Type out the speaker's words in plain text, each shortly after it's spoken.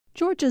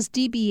Georgia's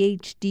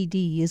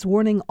DBHDD is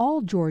warning all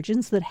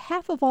Georgians that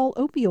half of all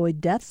opioid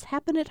deaths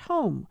happen at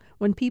home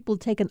when people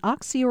take an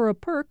oxy or a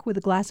perk with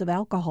a glass of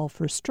alcohol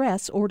for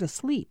stress or to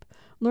sleep.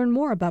 Learn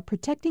more about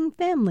protecting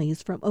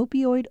families from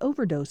opioid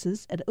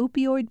overdoses at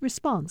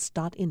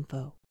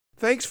opioidresponse.info.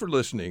 Thanks for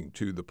listening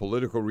to the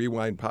Political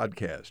Rewind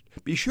podcast.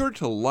 Be sure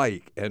to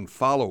like and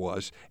follow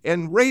us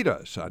and rate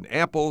us on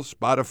Apple,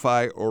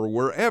 Spotify, or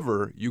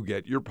wherever you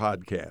get your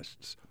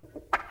podcasts.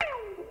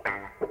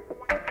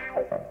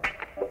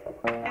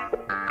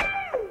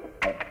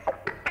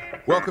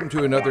 Welcome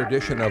to another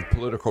edition of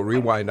Political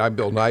Rewind. I'm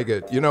Bill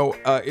Nigut. You know,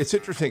 it's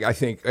interesting, I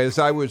think, as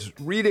I was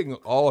reading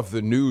all of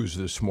the news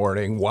this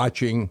morning,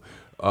 watching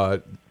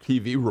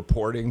TV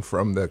reporting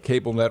from the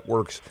cable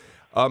networks,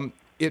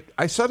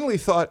 I suddenly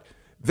thought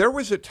there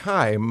was a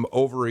time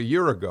over a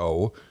year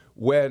ago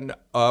when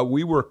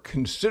we were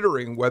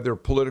considering whether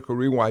Political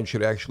Rewind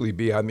should actually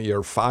be on the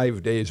air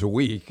 5 days a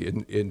week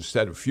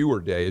instead of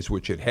fewer days,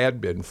 which it had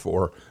been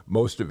for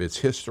most of its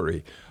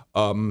history.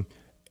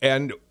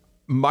 And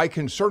my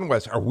concern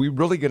was, are we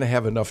really going to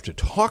have enough to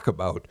talk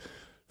about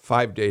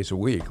 5 days a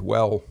week?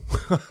 Well,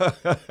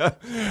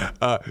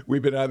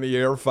 we've been on the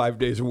air 5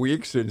 days a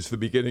week since the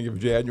beginning of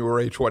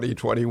January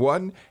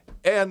 2021.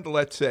 And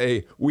let's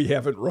say we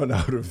haven't run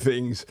out of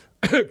things,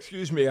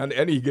 on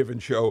any given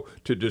show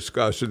to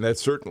discuss. And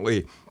that's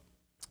certainly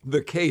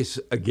the case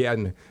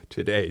again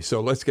today.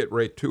 So let's get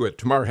right to it.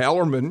 Tamar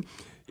Hallerman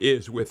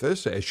is with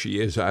us, as she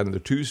is on the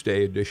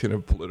Tuesday edition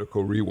of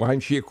Political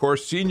Rewind. She, of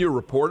course, senior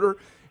reporter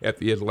at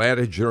the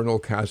Atlanta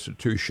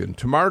Journal-Constitution.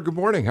 Tamar, good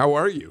morning. How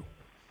are you?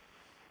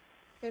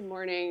 Good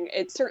morning.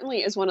 It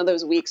certainly is one of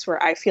those weeks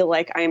where I feel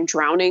like I am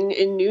drowning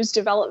in news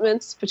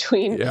developments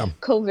between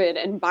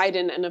COVID and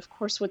Biden and, of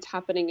course, what's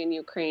happening in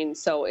Ukraine.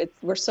 So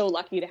we're so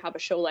lucky to have a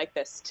show like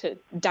this to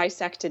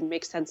dissect and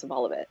make sense of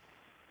all of it.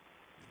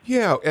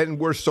 Yeah, and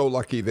we're so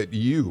lucky that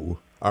you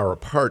are a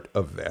part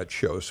of that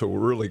show. So we're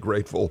really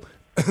grateful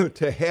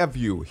to have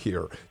you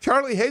here.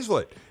 Charlie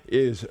Hazlett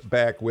is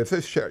back with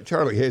us.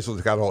 Charlie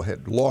Hazlett's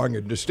had long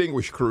and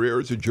distinguished career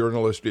as a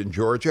journalist in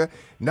Georgia.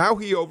 Now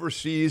he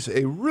oversees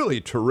a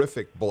really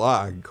terrific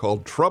blog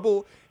called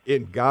Trouble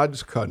in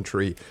God's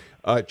Country.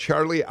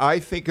 Charlie, I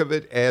think of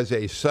it as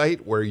a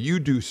site where you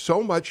do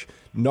so much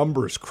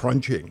numbers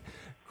crunching,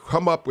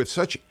 come up with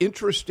such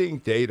interesting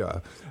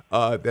data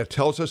that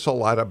tells us a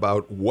lot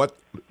about what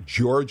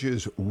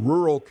Georgia's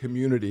rural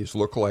communities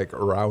look like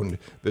around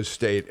the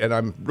state. And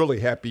I'm really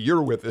happy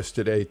you're with us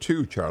today,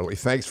 too, Charlie.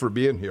 Thanks for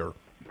being here.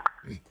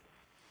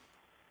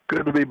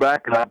 Good to be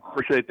back, and I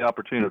appreciate the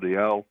opportunity.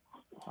 I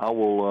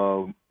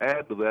will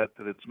add to that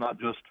it's not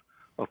just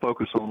a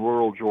focus on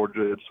rural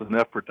Georgia. It's an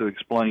effort to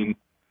explain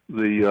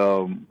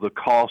the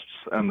costs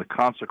and the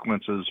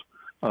consequences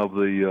of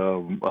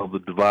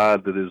the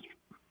divide that is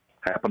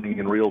happening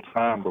in real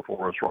time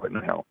before us right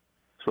now.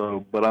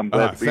 So, but I'm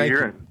glad to be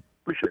here and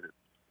appreciate it.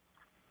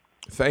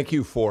 Thank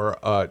you for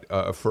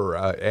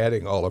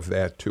adding all of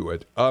that to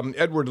it.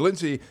 Edward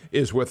Lindsay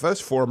is with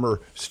us,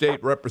 former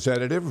state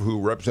representative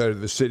who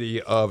represented the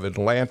city of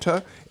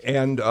Atlanta,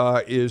 and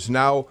he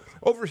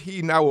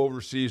now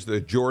oversees the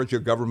Georgia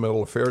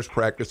Governmental Affairs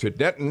practice at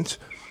Denton's,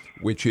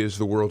 which is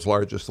the world's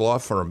largest law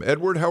firm.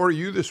 Edward, how are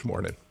you this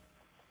morning?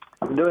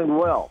 I'm doing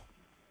well.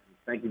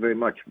 Thank you very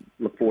much.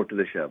 Look forward to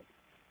the show.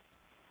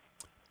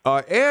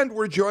 And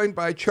we're joined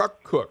by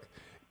Chuck Cook.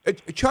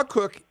 Chuck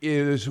Cook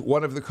is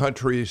one of the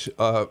country's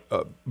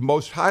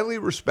most highly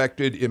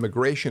respected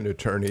immigration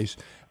attorneys.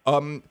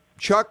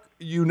 Chuck,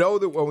 you know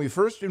that when we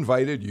first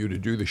invited you to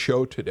do the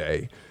show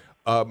today,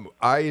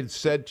 I had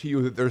said to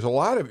you that there's a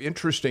lot of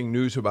interesting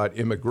news about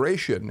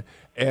immigration,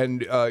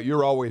 and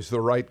you're always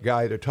the right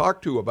guy to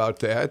talk to about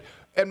that.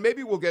 And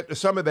maybe we'll get to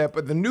some of that,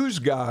 but the news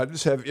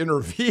gods have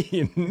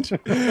intervened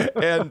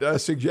and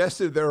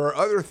suggested there are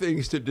other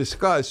things to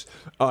discuss.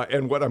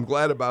 And what I'm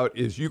glad about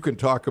is you can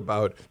talk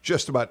about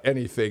just about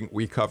anything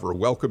we cover.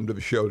 Welcome to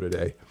the show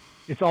today.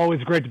 It's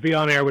always great to be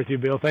on air with you,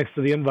 Bill. Thanks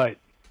for the invite.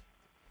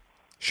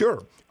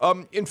 Sure.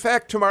 In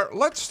fact, Tamar,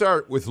 let's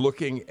start with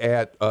looking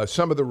at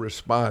some of the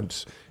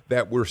response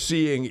that we're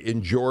seeing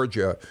in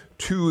Georgia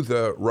to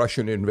the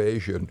Russian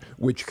invasion,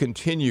 which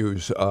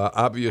continues,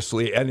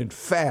 obviously. And in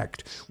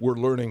fact, we're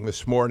learning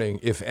this morning,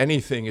 if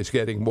anything is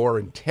getting more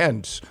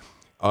intense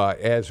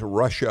as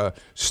Russia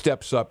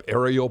steps up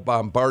aerial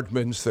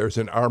bombardments. There's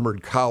an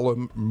armored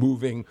column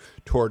moving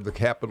toward the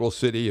capital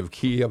city of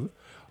Kyiv.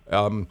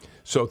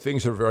 So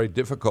things are very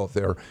difficult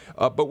there.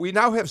 But we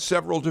now have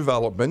several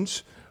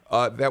developments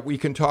that we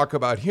can talk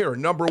about here.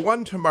 Number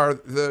one, Tamar,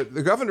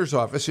 the governor's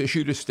office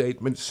issued a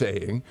statement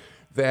saying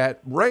that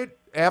right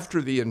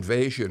after the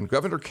invasion,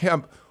 Governor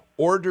Kemp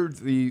ordered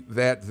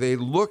that they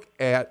look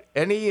at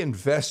any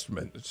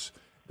investments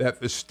that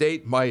the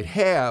state might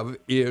have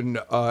in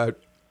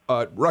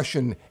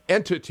Russian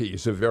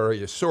entities of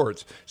various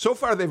sorts. So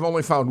far, they've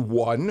only found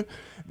one.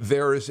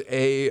 There's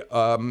a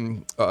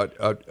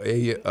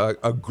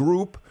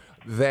group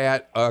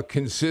that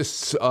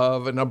consists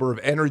of a number of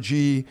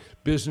energy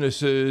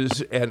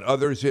businesses and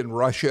others in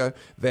Russia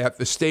that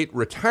the state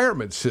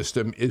retirement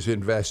system is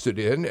invested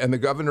in, and the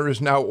governor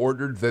has now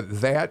ordered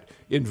that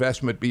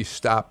investment be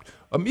stopped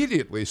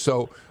immediately.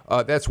 So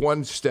that's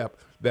one step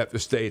that the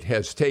state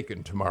has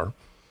taken, Tamar.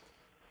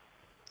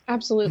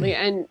 Absolutely.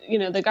 And,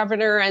 the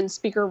governor and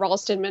Speaker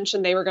Ralston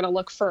mentioned they were going to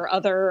look for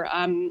other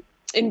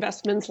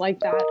investments like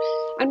that.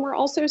 And we're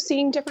also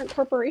seeing different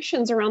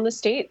corporations around the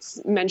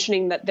states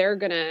mentioning that they're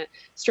going to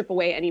strip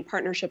away any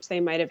partnerships they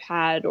might have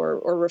had or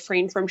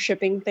refrain from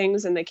shipping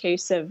things. In the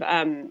case of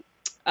UPS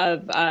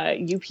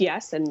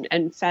and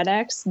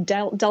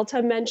FedEx,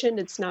 Delta mentioned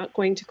it's not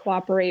going to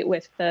cooperate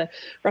with the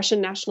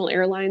Russian national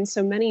airlines.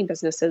 So many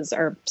businesses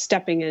are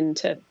stepping in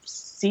to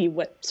see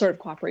what sort of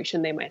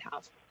cooperation they might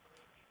have.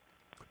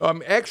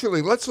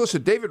 Actually, let's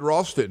listen. David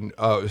Ralston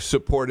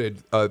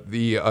supported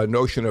the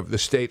notion of the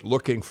state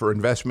looking for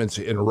investments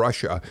in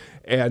Russia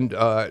and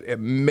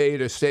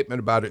made a statement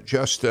about it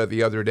just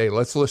the other day.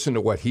 Let's listen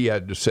to what he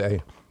had to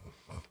say.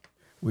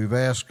 We've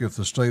asked if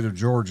the state of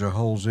Georgia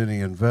holds any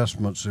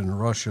investments in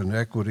Russian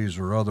equities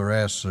or other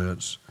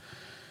assets,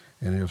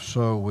 and if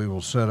so, we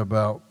will set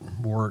about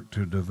work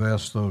to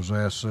divest those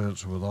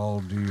assets with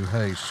all due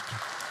haste.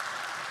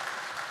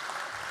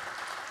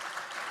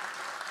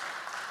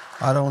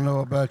 I don't know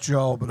about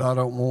y'all, but I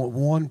don't want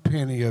one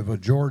penny of a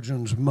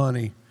Georgian's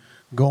money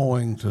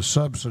going to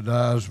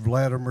subsidize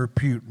Vladimir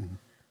Putin.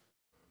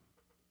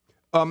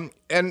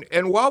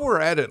 And while we're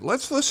at it,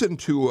 let's listen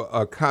to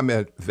a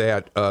comment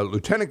that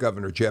Lieutenant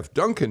Governor Jeff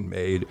Duncan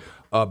made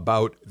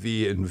about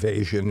the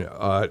invasion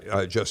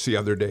just the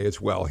other day as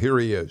well. Here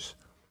he is.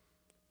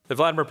 That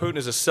Vladimir Putin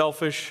is a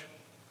selfish,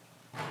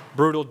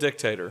 brutal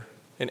dictator,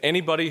 and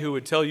anybody who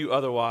would tell you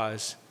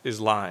otherwise is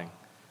lying.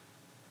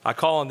 I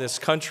call on this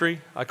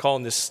country, I call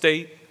on this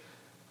state,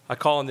 I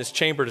call on this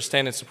chamber to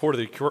stand in support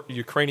of the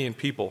Ukrainian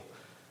people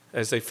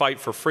as they fight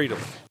for freedom.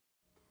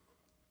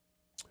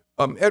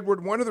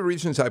 Edward, one of the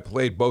reasons I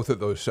played both of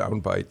those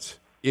sound bites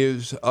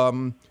is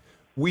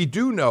we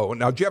do know,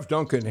 now Jeff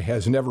Duncan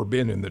has never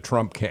been in the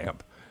Trump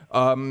camp,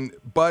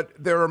 but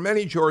there are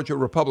many Georgia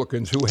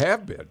Republicans who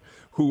have been,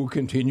 who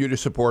continue to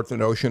support the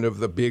notion of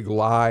the big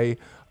lie,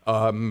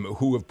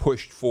 who have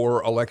pushed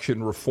for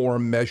election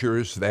reform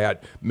measures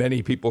that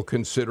many people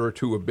consider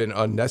to have been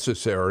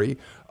unnecessary.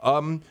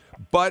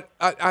 But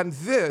on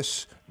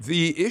this,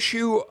 the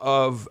issue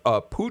of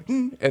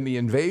Putin and the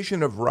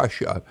invasion of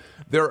Russia,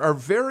 there are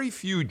very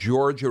few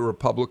Georgia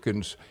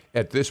Republicans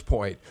at this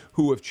point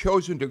who have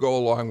chosen to go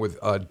along with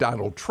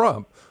Donald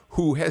Trump,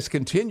 who has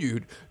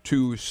continued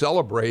to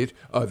celebrate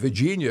the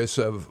genius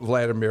of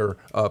Vladimir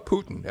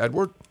Putin.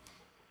 Edward?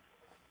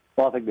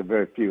 Well, I think there are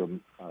very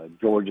few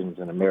Georgians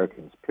and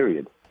Americans,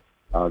 period,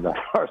 that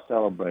are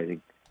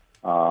celebrating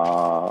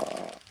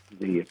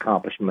the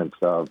accomplishments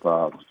of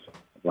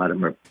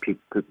Vladimir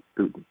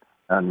Putin,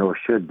 nor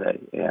should they.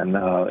 And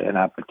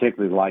I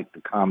particularly liked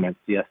the comments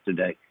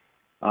yesterday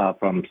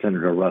from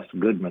Senator Russ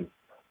Goodman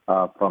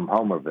from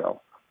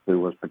Homerville,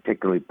 who was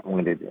particularly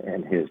pointed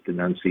in his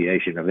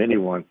denunciation of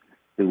anyone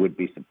who would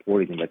be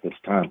supporting him at this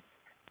time.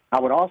 I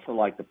would also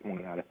like to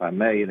point out, if I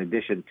may, in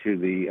addition to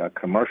the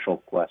commercial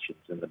questions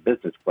and the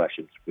business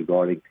questions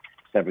regarding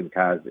severing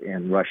ties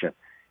in Russia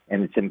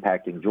and its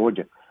impact in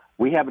Georgia,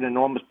 we have an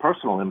enormous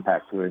personal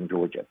impact here in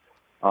Georgia.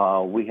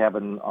 We have a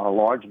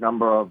large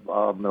number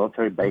of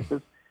military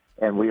bases,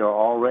 and we are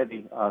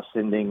already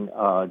sending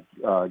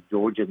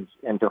Georgians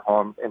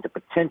into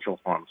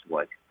potential harm's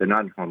way. They're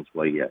not in harm's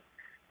way yet,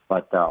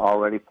 but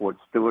already Fort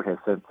Stewart has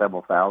sent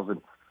several thousand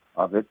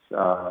of its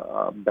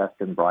best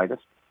and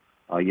brightest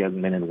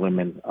young men and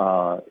women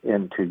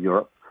into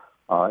Europe,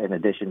 in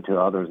addition to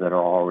others that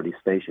are already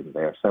stationed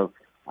there. So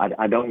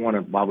I don't want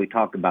to, while we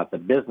talk about the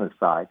business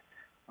side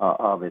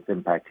of its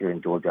impact here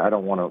in Georgia, I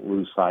don't want to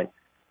lose sight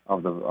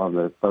of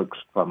the folks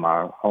from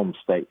our home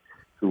state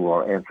who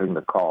are answering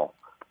the call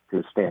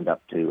to stand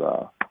up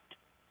to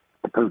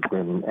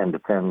Putin and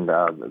defend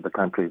the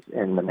countries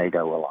in the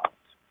NATO alliance.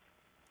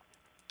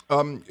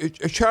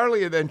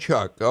 Charlie and then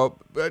Chuck,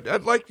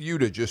 I'd like you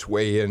to just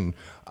weigh in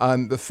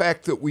on the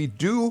fact that we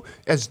do,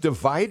 as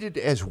divided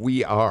as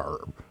we are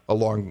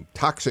along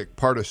toxic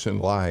partisan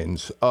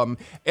lines,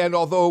 and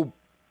although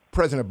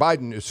President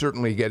Biden is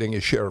certainly getting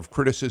his share of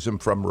criticism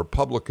from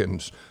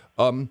Republicans,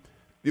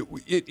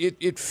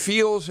 it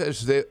feels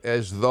as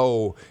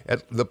though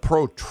the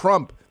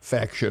pro-Trump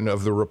faction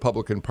of the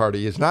Republican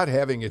Party is not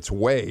having its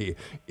way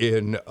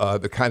in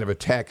the kind of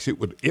attacks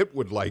it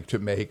would like to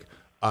make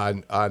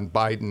on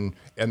Biden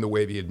and the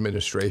way the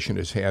administration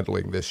is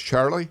handling this.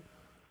 Charlie?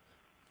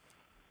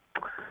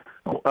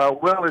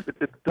 Well,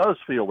 it does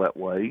feel that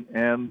way,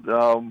 and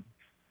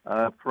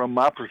from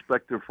my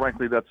perspective,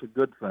 frankly, that's a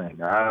good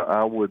thing.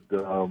 I would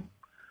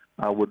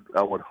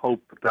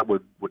hope that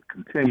would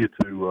continue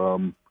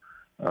to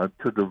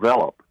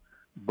develop,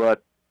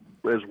 but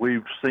as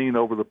we've seen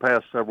over the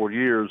past several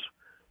years,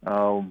 there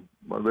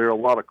are a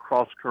lot of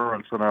cross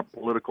currents in our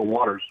political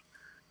waters.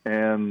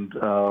 And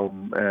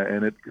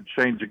it could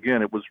change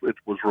again. It was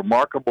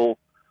remarkable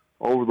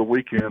over the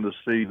weekend to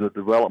see the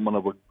development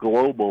of a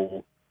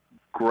global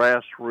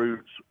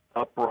grassroots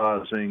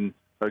uprising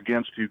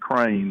against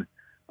Ukraine,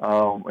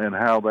 and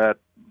how that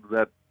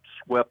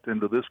swept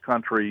into this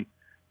country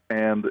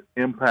and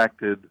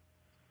impacted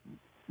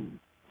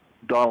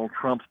Donald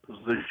Trump's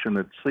position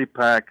at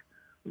CPAC,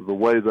 the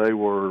way they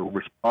were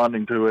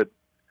responding to it.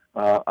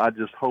 I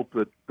just hope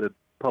that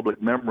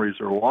public memories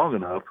are long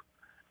enough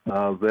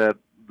that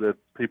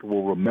people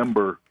will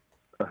remember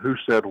who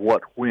said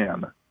what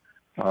when,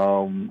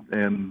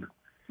 and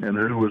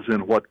who was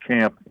in what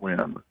camp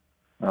when.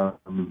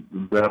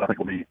 That, I think,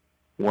 will be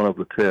one of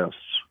the tests.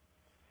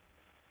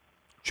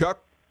 Chuck?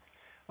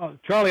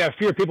 Charlie, I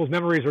fear people's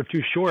memories are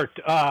too short,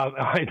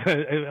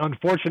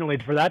 unfortunately,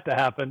 for that to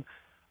happen.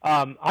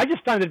 I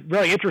just find it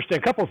really interesting.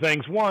 A couple of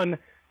things. One,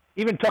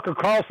 even Tucker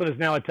Carlson is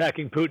now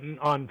attacking Putin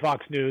on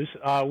Fox News,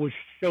 which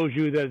shows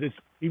you that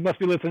you must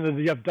be listening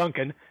to Jeff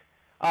Duncan.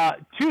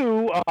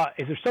 Two,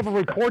 there's several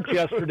reports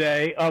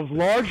yesterday of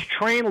large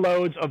train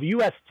loads of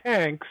U.S.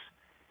 tanks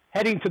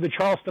heading to the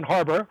Charleston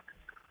Harbor.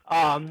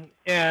 And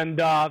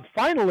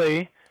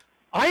finally,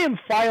 I am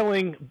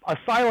filing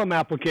asylum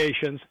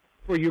applications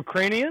for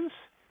Ukrainians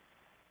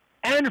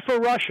and for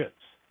Russians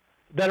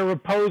that are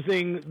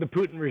opposing the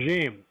Putin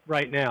regime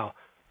right now.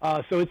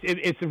 So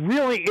it's a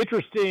really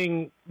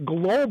interesting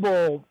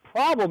global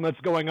problem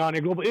that's going on,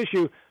 a global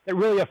issue that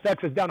really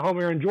affects us down home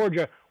here in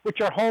Georgia, which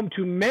are home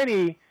to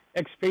many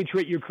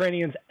expatriate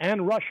Ukrainians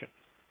and Russians.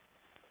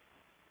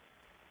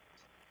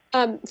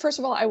 First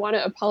of all, I want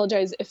to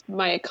apologize if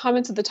my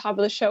comments at the top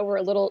of the show were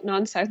a little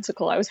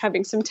nonsensical. I was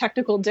having some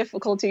technical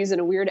difficulties and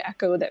a weird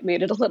echo that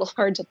made it a little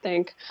hard to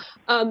think.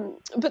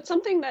 But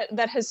something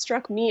that has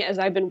struck me as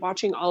I've been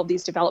watching all of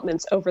these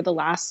developments over the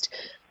last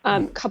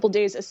couple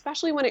days,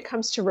 especially when it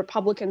comes to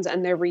Republicans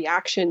and their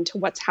reaction to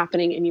what's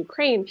happening in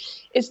Ukraine,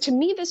 is, to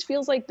me, this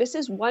feels like this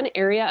is one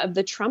area of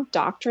the Trump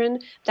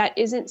doctrine that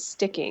isn't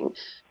sticking.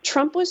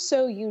 Trump was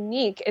so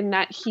unique in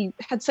that he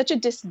had such a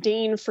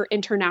disdain for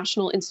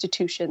international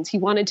institutions. He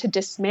wanted to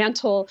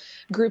dismantle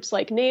groups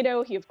like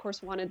NATO. He, of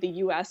course, wanted the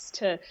U.S.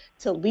 to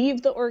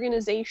leave the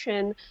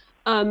organization.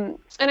 And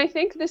I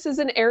think this is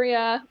an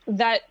area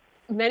that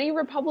many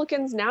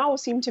Republicans now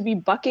seem to be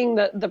bucking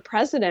the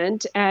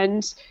president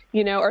and,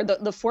 or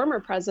the former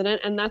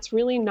president, and that's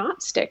really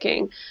not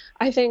sticking.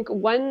 I think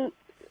one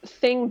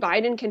thing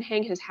Biden can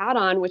hang his hat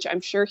on, which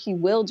I'm sure he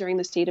will during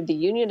the State of the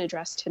Union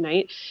address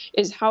tonight,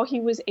 is how he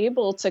was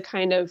able to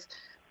kind of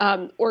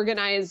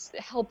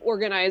help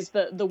organize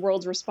the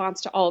world's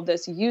response to all of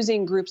this,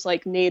 using groups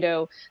like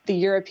NATO, the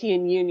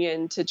European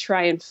Union, to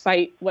try and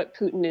fight what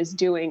Putin is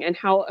doing, and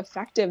how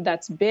effective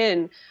that's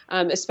been,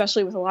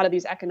 especially with a lot of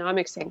these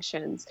economic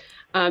sanctions.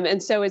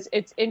 And so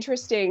it's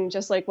interesting,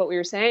 just like what we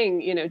were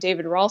saying,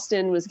 David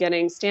Ralston was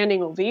getting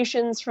standing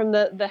ovations from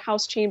the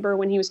House chamber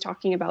when he was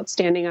talking about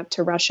standing up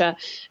to Russia.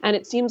 And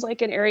it seems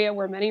like an area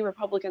where many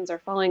Republicans are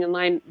falling in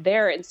line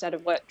there instead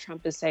of what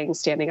Trump is saying,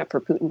 standing up for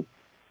Putin.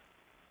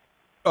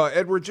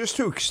 Edward, just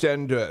to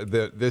extend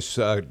this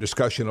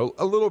discussion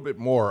a little bit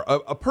more,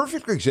 a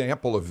perfect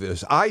example of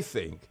this, I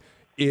think,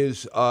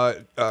 is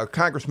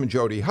Congressman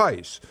Jody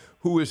Hice,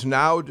 who is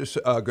now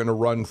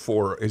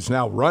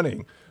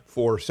running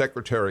for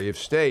Secretary of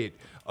State.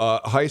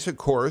 Hice, of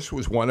course,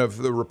 was one of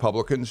the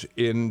Republicans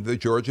in the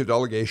Georgia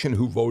delegation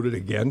who voted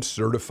against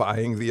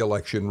certifying the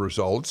election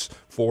results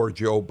for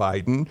Joe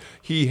Biden.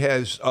 He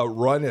has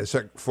run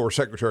for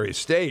Secretary of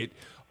State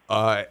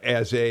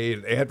as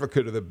an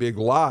advocate of the big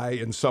lie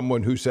and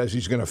someone who says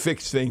he's going to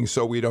fix things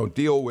so we don't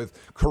deal with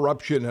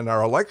corruption in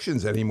our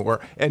elections anymore.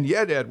 And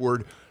yet,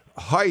 Edward,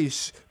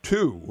 Hice,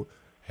 too,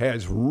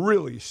 has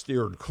really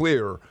steered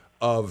clear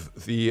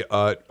of the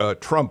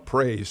Trump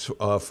praise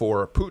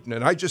for Putin.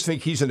 And I just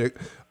think he's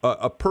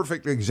a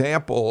perfect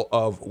example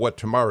of what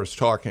Tamara's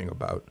talking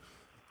about.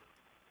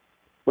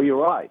 Well, you're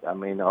right. I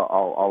mean, a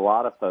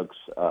lot of folks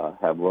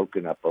have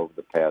woken up over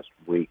the past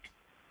week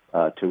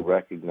to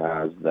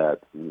recognize that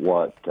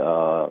what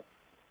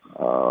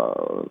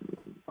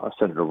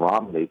Senator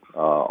Romney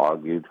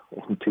argued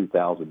in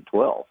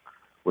 2012,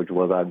 which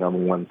was our number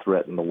one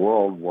threat in the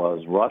world,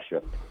 was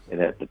Russia. And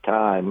at the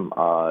time,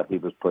 he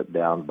was put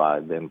down by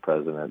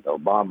then-President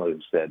Obama, who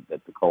said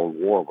that the Cold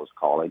War was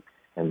calling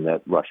and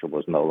that Russia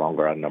was no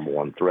longer our number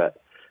one threat.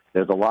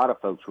 There's a lot of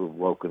folks who have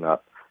woken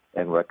up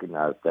and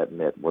recognized that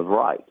Mitt was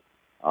right.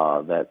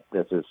 That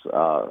this is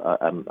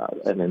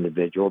an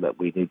individual that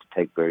we need to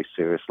take very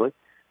seriously,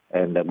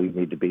 and that we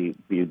need to view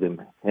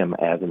him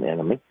as an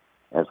enemy,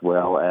 as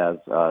well as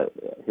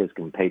his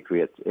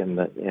compatriots in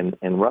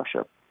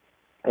Russia.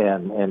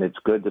 And it's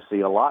good to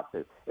see a lot.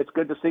 It's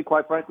good to see,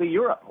 quite frankly,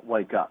 Europe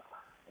wake up.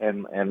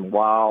 And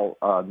while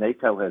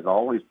NATO has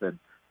always been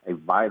a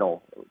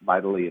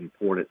vitally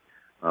important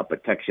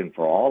protection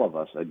for all of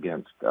us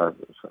against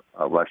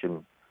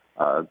Russian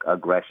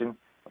aggression,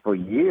 for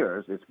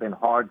years, it's been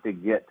hard to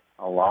get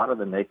a lot of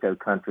the NATO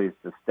countries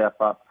to step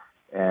up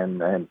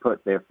and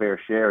put their fair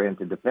share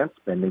into defense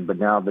spending. But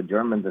now the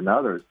Germans and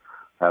others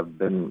have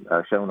been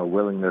shown a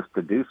willingness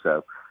to do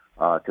so,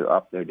 to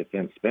up their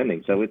defense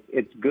spending. So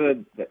it's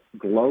good that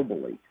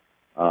globally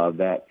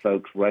that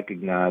folks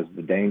recognize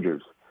the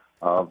dangers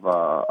of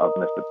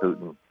Mr.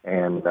 Putin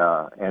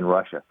and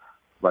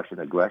Russian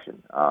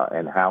aggression,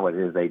 and how it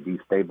is a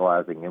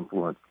destabilizing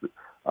influence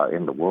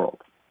in the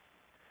world.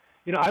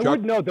 I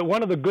would note that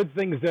one of the good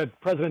things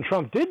that President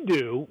Trump did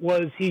do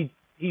was he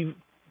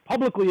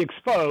publicly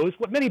exposed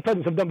what many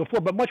presidents have done before,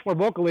 but much more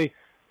vocally,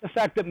 the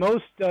fact that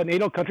most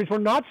NATO countries were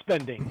not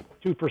spending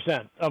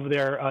 2% of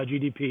their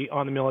GDP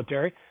on the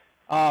military.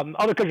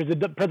 Other countries,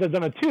 the president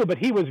done it too, but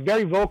he was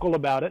very vocal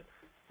about it.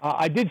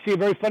 I did see a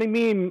very funny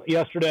meme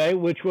yesterday,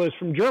 which was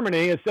from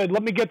Germany. It said,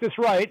 "Let me get this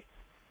right.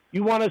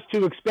 You want us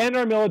to expand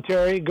our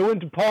military, go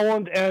into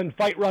Poland, and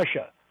fight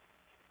Russia."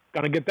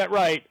 Got to get that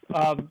right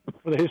for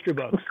the history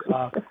books.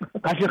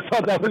 I just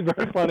thought that was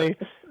very funny.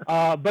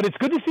 But it's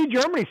good to see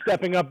Germany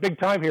stepping up big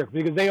time here,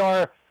 because they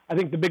are, I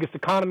think, the biggest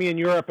economy in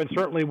Europe, and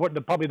certainly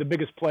probably the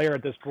biggest player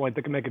at this point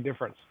that can make a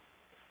difference.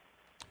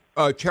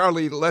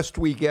 Charlie, lest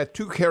we get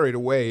too carried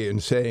away in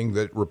saying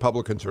that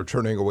Republicans are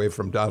turning away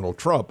from Donald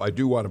Trump, I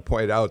do want to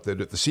point out that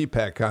at the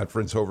CPAC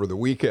conference over the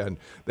weekend,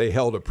 they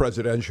held a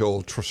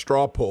presidential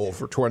straw poll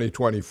for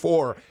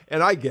 2024.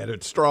 And I get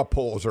it, straw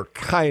polls are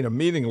kind of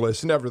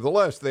meaningless.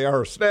 Nevertheless, they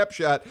are a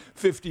snapshot.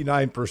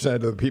 59%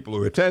 of the people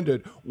who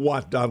attended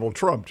want Donald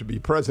Trump to be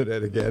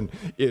president again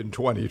in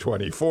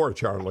 2024,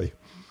 Charlie.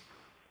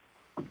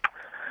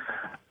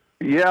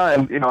 Yeah,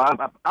 and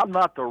I'm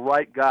not the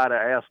right guy to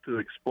ask to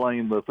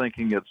explain the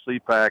thinking at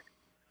CPAC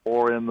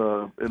or in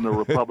the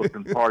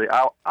Republican Party.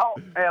 I'll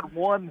add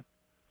one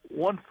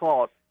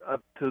thought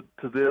to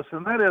this,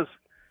 and that is,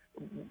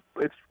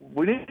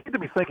 we need to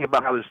be thinking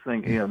about how this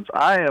thing ends.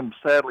 I am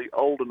sadly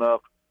old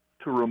enough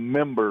to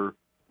remember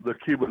the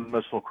Cuban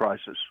Missile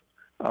Crisis,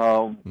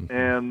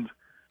 and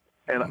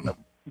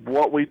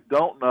what we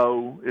don't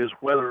know is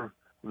whether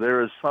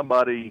there is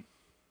somebody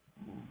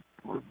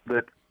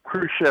that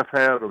Khrushchev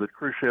had, or that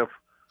Khrushchev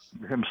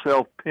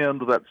himself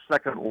penned that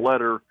second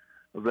letter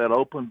that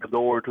opened the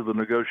door to the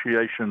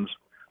negotiations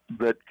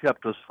that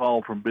kept us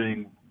all from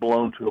being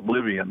blown to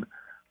oblivion.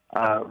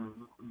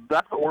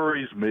 That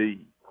worries me.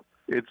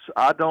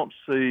 I don't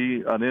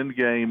see an end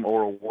game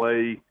or a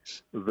way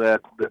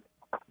that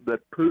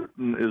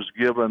Putin is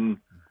given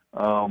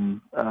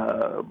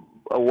a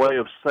way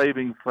of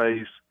saving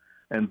face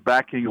and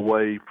backing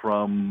away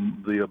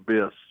from the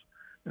abyss.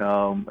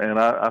 And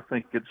I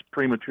think it's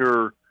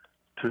premature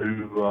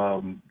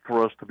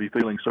for us to be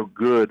feeling so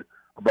good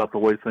about the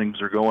way things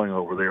are going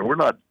over there. We're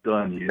not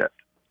done yet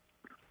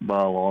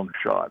by a long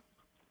shot.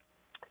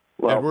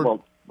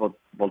 Well,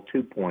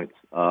 2 points,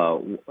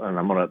 and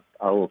I'm going to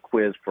a little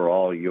quiz for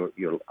all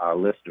our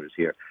listeners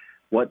here.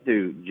 What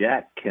do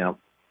Jack Kemp,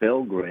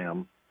 Bill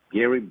Graham,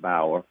 Gary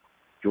Bauer,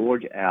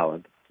 George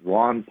Allen,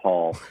 Ron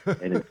Paul,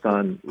 and his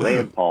son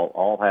Rand Paul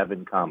all have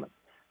in common?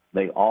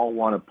 They all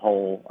want to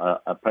poll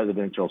a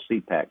presidential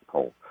CPAC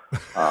poll.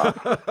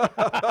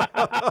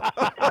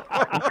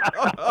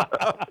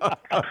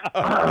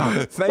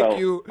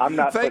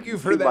 Thank you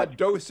for that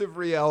dose of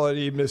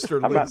reality, Mr.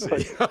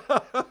 Lindsay.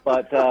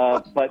 But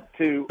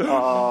to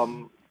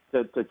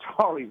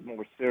Charlie's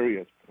more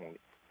serious point,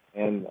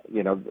 and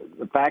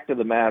the fact of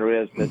the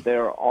matter is that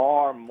there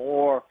are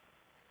more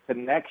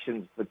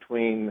connections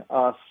between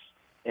us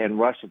and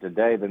Russia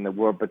today than there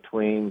were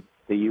between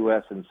the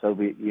U.S. and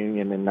Soviet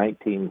Union in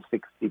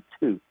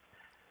 1962.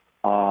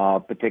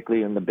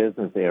 Particularly in the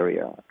business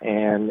area.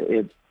 And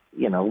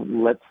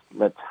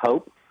let's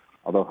hope,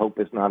 although hope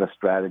is not a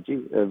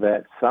strategy,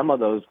 that some of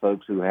those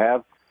folks who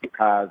have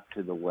ties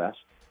to the West,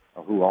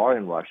 who are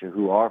in Russia,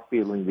 who are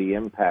feeling the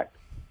impact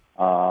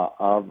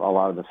of a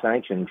lot of the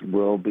sanctions,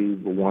 will be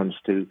the ones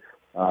to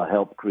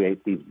help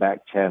create these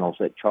back channels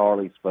that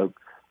Charlie spoke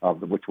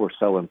of, which were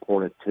so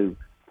important to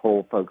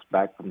pull folks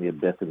back from the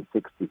abyss in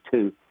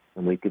 62,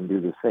 and we can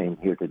do the same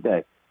here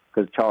today.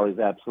 Because Charlie's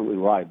absolutely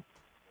right.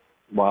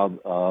 While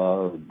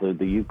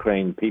the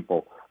Ukraine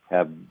people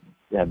have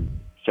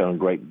shown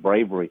great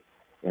bravery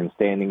in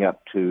standing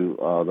up to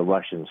the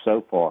Russians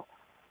so far,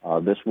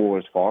 this war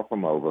is far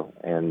from over,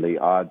 and the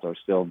odds are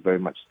still very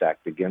much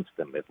stacked against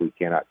them if we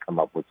cannot come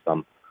up with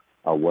some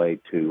way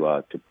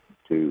to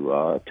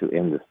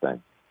end this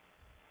thing.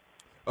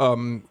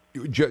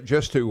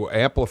 Just to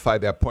amplify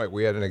that point,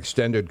 we had an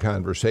extended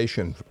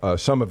conversation.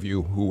 Some of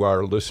you who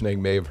are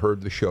listening may have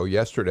heard the show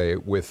yesterday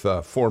with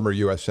former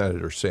U.S.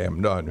 Senator Sam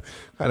Nunn,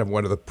 kind of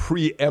one of the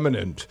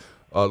preeminent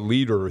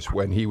leaders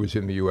when he was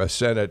in the U.S.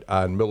 Senate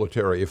on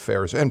military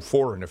affairs and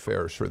foreign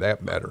affairs, for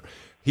that matter.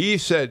 He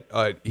said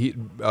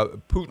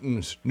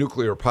Putin's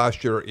nuclear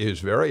posture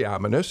is very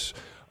ominous,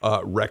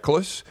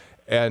 reckless,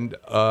 and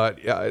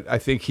I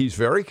think he's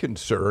very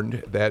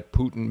concerned that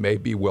Putin may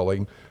be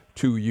willing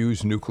to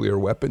use nuclear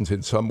weapons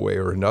in some way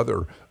or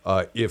another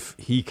if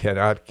he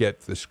cannot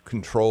get this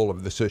control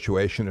of the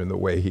situation in the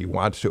way he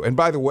wants to. And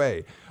by the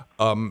way,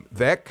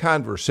 that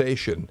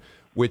conversation,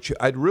 which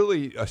I'd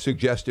really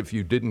suggest if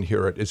you didn't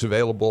hear it, is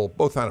available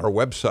both on our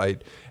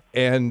website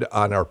and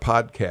on our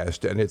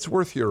podcast. And it's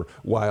worth your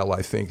while,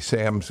 I think.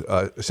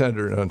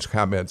 Senator Nunn's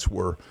comments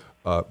were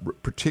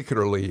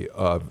particularly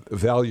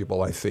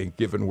valuable, I think,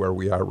 given where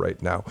we are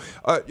right now.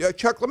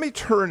 Chuck, let me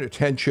turn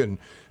attention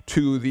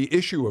to the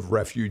issue of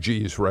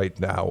refugees right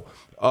now.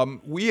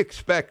 We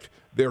expect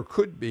there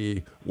could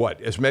be,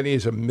 as many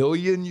as 1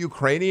 million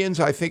Ukrainians,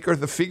 I think are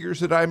the figures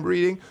that I'm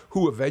reading,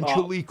 who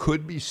eventually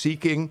could be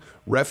seeking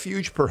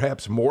refuge,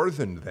 perhaps more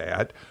than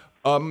that.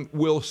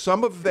 Will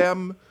some of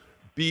them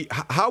be,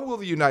 how will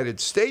the United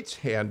States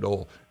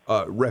handle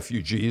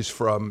refugees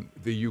from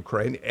the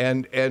Ukraine,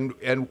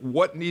 and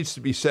what needs to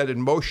be set in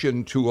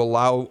motion to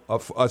allow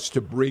us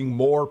to bring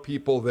more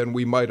people than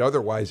we might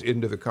otherwise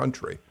into the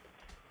country?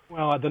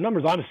 Well, the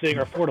numbers I'm seeing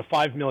are 4 to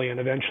 5 million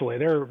eventually.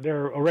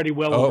 They're already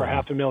well over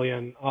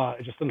 500,000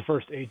 just in the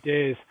first 8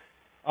 days.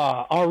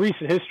 Our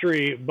recent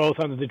history, both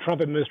under the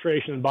Trump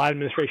administration and Biden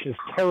administration, is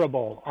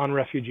terrible on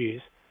refugees.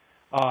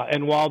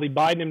 And while the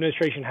Biden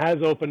administration has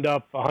opened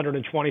up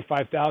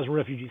 125,000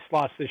 refugee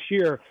slots this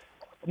year,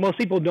 what most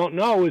people don't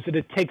know is that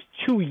it takes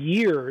 2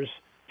 years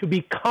to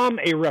become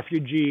a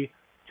refugee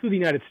to the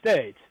United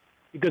States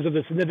because of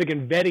the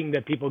significant vetting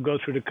that people go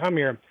through to come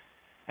here.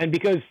 And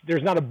because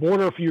there's not a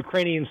border for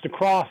Ukrainians to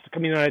cross to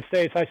come to the United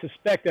States, I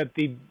suspect that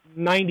the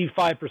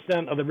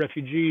 95% of the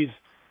refugees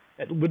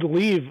that would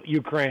leave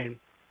Ukraine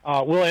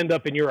will end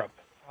up in Europe,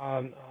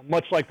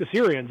 much like the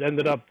Syrians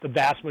ended up the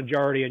vast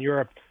majority in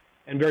Europe,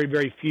 and very,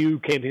 very few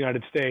came to the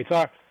United States.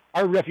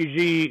 Our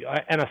refugee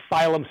and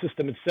asylum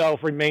system itself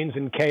remains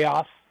in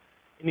chaos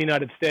in the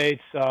United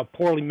States,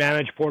 poorly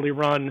managed, poorly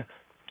run,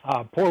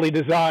 poorly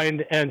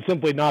designed, and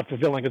simply not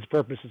fulfilling its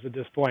purposes at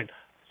this point.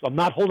 So I'm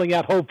not holding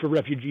out hope for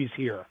refugees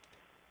here.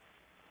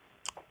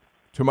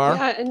 Tamar?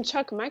 Yeah, and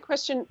Chuck, my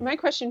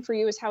question for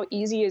you is, how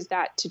easy is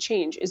that to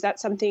change? Is that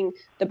something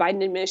the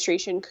Biden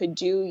administration could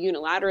do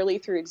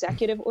unilaterally through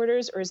executive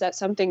orders, or is that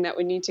something that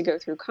would need to go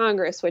through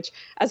Congress, which,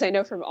 as I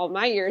know from all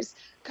my years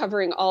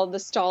covering all the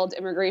stalled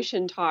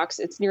immigration talks,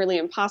 it's nearly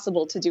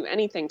impossible to do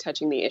anything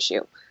touching the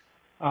issue?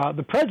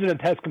 The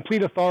president has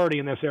complete authority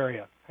in this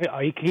area.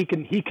 He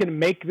can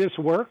make this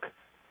work.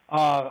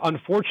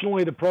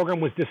 Unfortunately, the program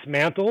was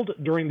dismantled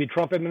during the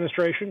Trump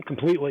administration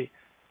completely.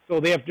 So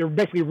they're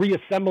basically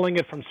reassembling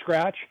it from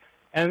scratch.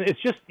 And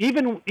it's just,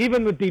 even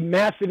with the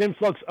massive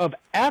influx of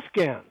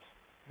Afghans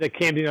that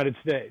came to the United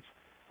States,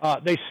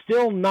 they're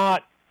still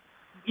not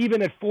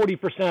even at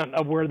 40%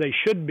 of where they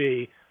should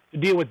be to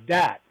deal with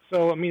that.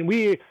 So, I mean,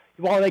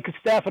 while they could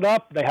staff it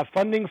up, they have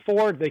funding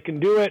for it, they can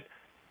do it.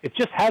 It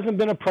just hasn't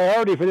been a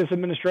priority for this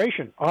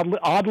administration,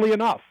 oddly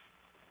enough.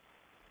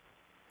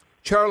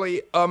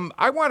 Charlie,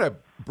 I want to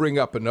bring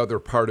up another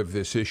part of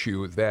this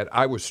issue that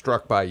I was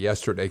struck by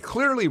yesterday.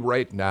 Clearly,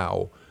 right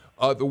now,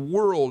 the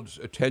world's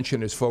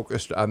attention is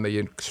focused on the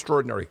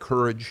extraordinary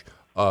courage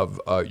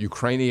of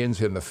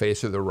Ukrainians in the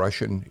face of the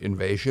Russian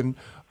invasion,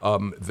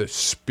 the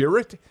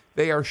spirit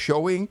they are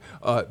showing,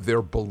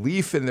 their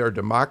belief in their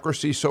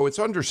democracy. So it's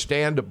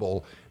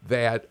understandable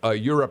that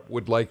Europe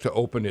would like to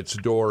open its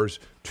doors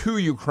to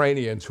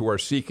Ukrainians who are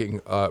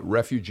seeking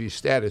refugee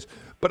status.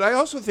 But I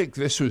also think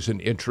this was an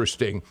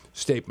interesting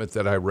statement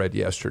that I read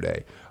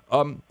yesterday.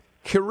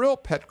 Kirill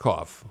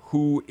Petkov,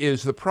 who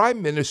is the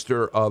prime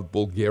minister of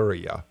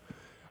Bulgaria,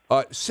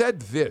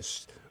 said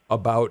this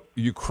about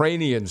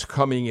Ukrainians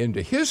coming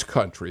into his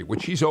country,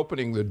 which he's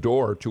opening the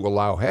door to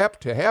allow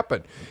to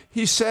happen.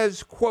 He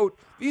says, quote,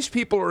 "These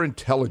people are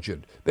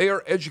intelligent. They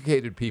are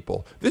educated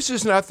people. This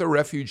is not the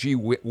refugee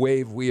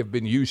wave we have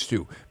been used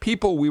to.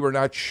 People we were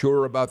not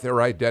sure about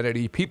their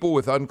identity, people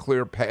with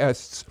unclear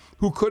pasts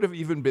who could have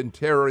even been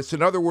terrorists.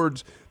 In other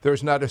words,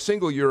 there's not a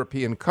single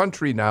European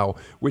country now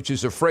which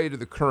is afraid of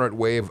the current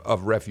wave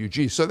of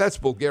refugees." So that's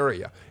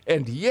Bulgaria.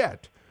 And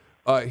yet,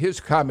 his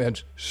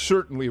comments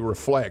certainly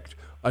reflect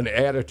an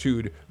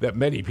attitude that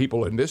many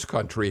people in this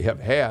country have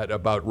had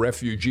about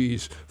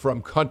refugees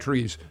from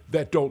countries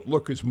that don't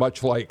look as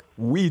much like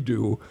we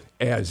do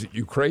as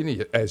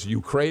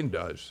Ukraine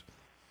does.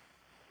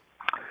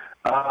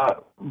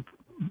 All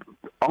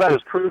that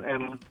is true,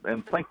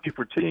 and thank you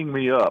for teeing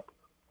me up.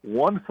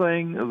 One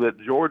thing that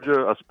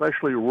Georgia,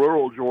 especially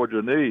rural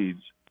Georgia,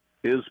 needs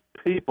is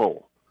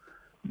people.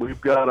 We've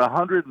got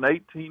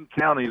 118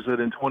 counties that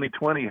in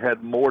 2020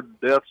 had more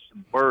deaths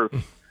and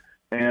births,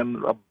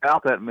 and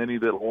about that many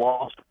that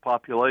lost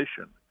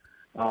population.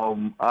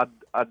 I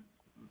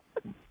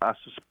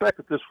suspect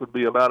that this would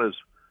be about as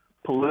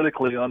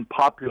politically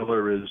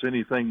unpopular as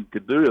anything you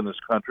could do in this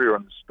country or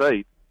in the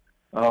state.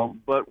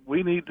 But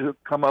we need to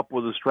come up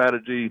with a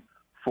strategy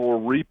for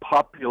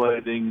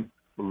repopulating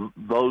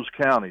those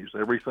counties,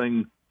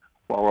 everything,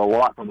 or a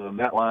lot from the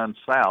net line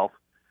south.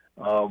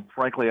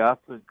 Frankly, I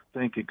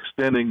think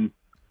extending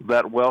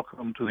that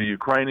welcome to the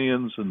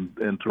Ukrainians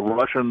and to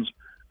Russians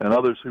and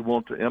others who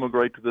want to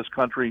immigrate to this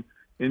country,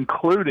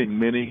 including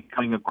many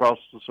coming across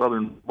the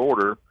southern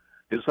border,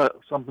 is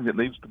something that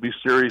needs to be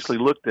seriously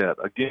looked at.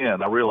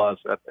 Again, I realize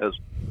that has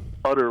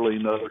utterly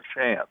no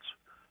chance,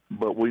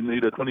 but we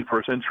need a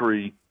 21st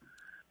century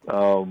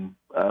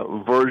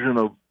version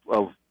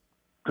of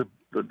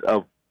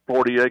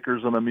 40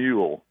 acres and a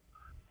mule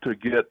to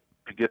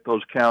get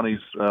those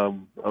counties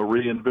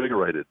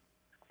reinvigorated.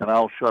 and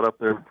I'll shut up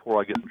there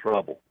before I get in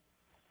trouble.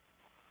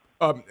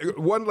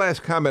 One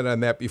last comment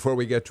on that before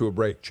we get to a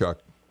break, Chuck.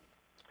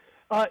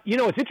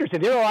 It's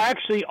interesting. There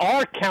actually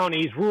are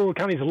counties, rural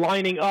counties,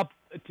 lining up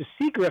to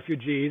seek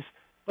refugees,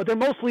 but they're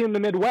mostly in the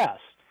Midwest.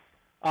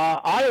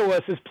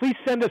 Iowa says, please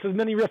send us as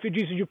many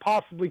refugees as you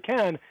possibly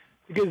can,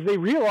 because they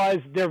realize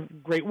they're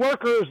great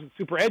workers,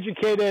 super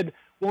educated,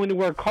 willing to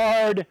work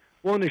hard,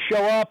 willing to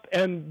show up,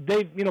 and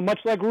they, much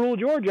like rural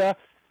Georgia,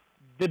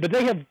 but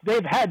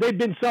they've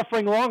been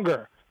suffering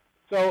longer.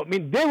 So,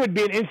 there would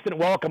be an instant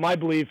welcome, I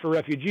believe, for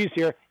refugees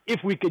here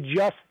if we could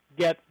just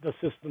get the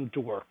system to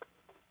work.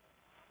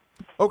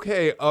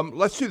 Okay,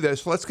 let's do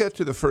this. Let's get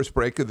to the first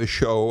break of the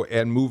show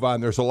and move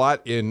on. There's a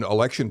lot in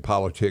election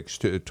politics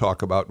to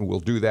talk about, and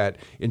we'll do that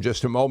in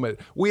just a moment.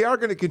 We are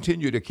going to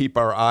continue to keep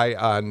our eye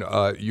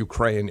on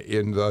Ukraine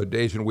in the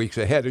days and weeks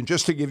ahead. And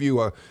just to give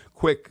you a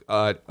quick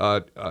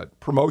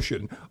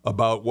promotion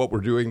about what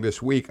we're doing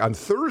this week, on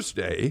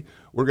Thursday,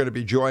 we're going to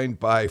be joined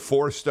by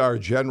four-star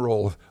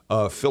General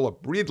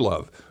Philip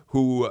Breedlove,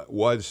 who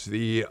was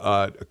the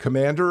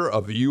commander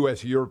of the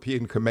U.S.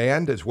 European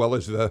Command, as well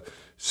as the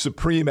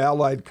Supreme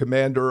Allied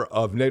Commander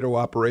of NATO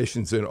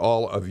operations in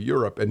all of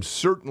Europe. And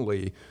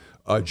certainly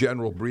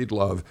General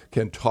Breedlove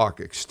can talk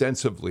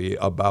extensively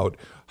about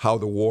how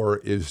the war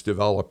is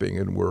developing,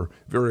 and we're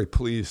very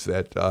pleased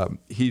that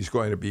he's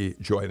going to be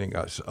joining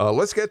us.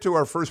 Let's get to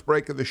our first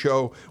break of the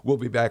show. We'll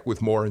be back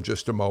with more in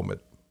just a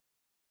moment.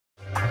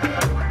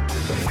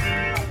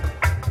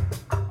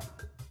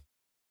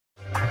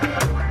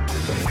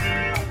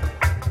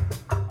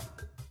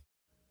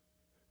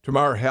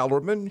 Tamar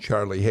Hallerman,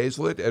 Charlie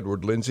Hazlett,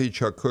 Edward Lindsay,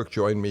 Chuck Cook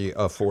join me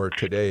for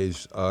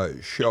today's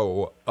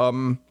show.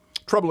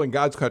 Trouble in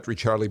God's Country,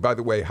 Charlie, by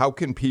the way, how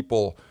can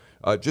people,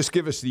 just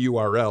give us the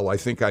URL. I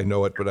think I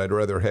know it, but I'd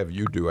rather have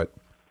you do it.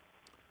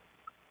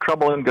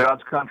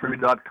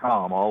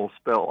 TroubleInGodsCountry.com, all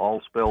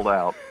spelled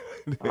out.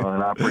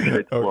 And I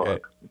appreciate the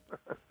plug.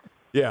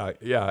 Yeah,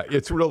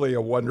 it's really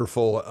a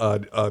wonderful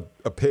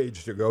a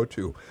page to go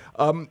to.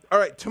 All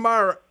right,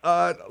 Tamar,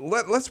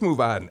 let's move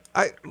on.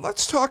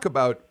 Let's talk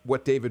about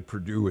what David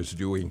Perdue is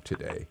doing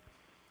today.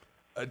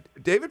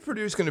 David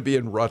Perdue is going to be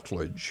in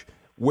Rutledge,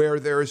 where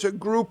there is a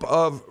group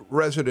of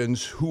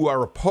residents who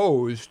are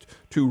opposed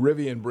to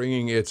Rivian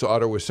bringing its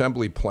auto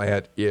assembly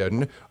plant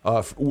in,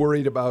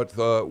 worried about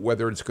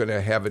whether it's going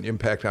to have an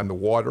impact on the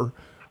water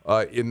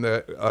in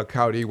the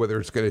county, whether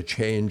it's going to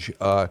change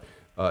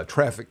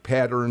traffic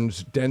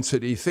patterns,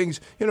 density,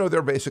 things.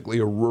 They're basically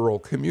a rural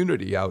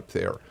community out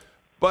there.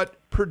 But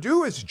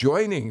Perdue is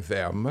joining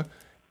them,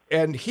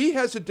 and he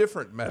has a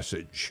different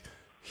message.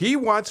 He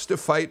wants to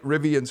fight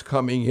Rivian's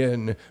coming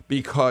in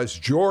because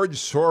George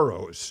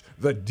Soros,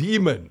 the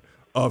demon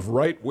of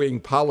right-wing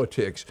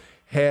politics,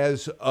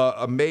 has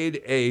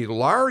made a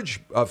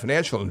large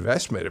financial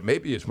investment. It may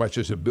be as much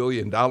as $1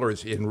 billion in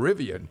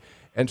Rivian.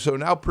 And so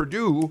now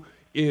Perdue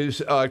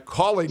is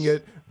calling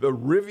it the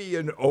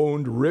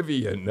Rivian-owned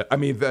Rivian. I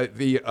mean,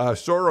 the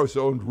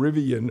Soros-owned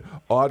Rivian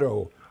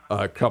auto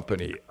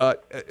company.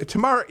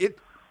 Tamar,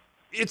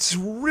 it's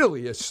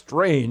really a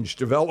strange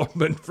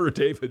development for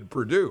David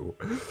Perdue.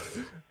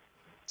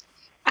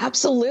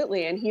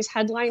 Absolutely. And he's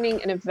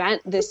headlining an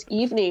event this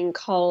evening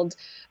called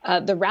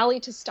the Rally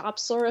to Stop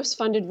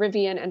Soros-Funded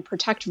Rivian and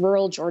Protect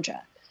Rural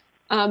Georgia.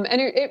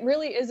 And it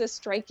really is a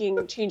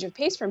striking change of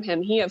pace from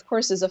him. He, of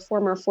course, is a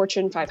former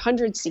Fortune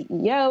 500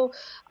 CEO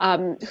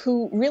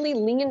who really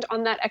leaned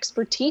on that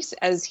expertise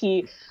as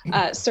he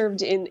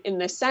served in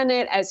the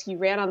Senate, as he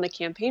ran on the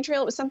campaign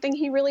trail. It was something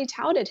he really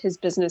touted, his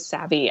business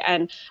savvy.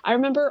 And I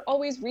remember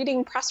always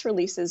reading press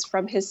releases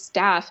from his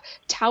staff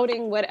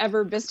touting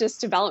whatever business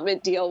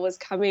development deal was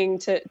coming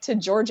to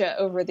Georgia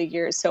over the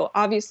years. So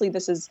obviously,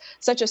 this is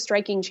such a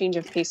striking change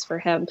of pace for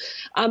him.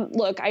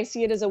 Look, I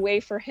see it as a way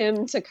for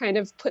him to kind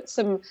of put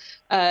some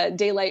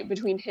daylight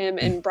between him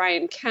and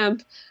Brian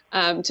Kemp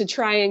to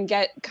try and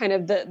get kind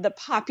of the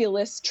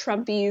populist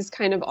Trumpies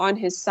kind of on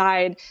his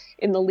side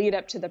in the lead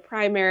up to the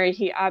primary.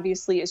 He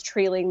obviously is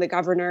trailing the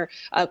governor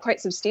quite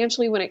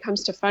substantially when it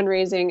comes to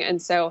fundraising.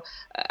 And so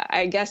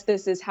I guess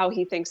this is how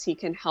he thinks he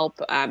can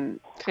help kind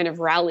of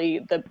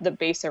rally the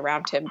base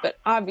around him. But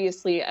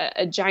obviously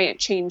a giant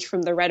change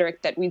from the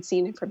rhetoric that we'd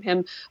seen from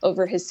him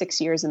over his 6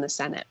 years in the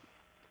Senate.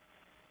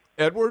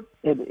 Edward?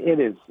 It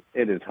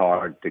is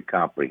hard to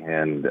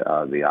comprehend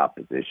the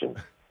opposition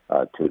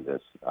to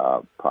this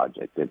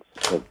project. It's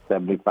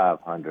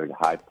 7,500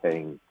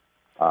 high-paying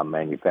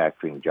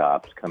manufacturing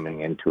jobs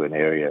coming into an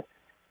area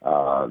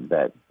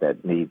that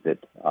needs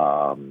it,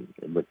 along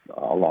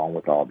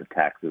with all the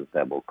taxes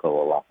that will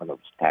go along, and the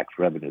tax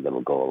revenue that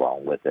will go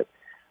along with it.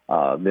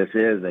 This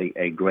is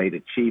a great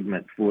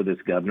achievement for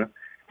this governor.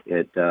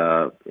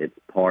 It's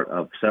part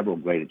of several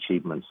great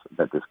achievements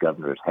that this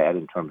governor has had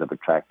in terms of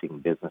attracting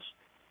business,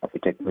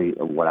 particularly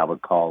what I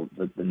would call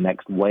the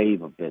next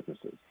wave of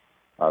businesses.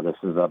 This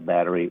is a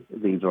battery.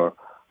 These are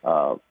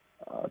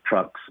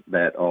trucks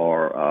that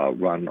are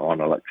run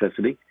on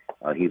electricity.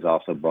 He's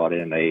also brought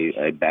in a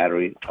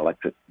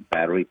electric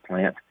battery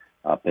plant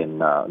up in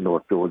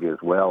North Georgia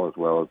as well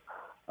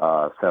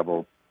as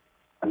several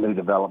new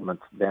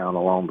developments down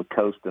along the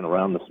coast and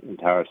around the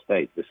entire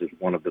state. This is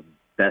one of the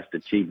best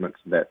achievements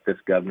that this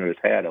governor has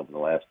had over the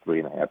last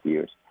 3.5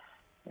 years.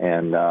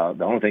 And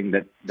the only thing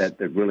that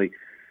really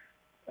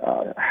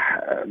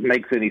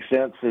makes any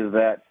sense is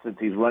that since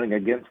he's running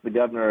against the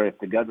governor, if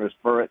the governor's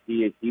for it,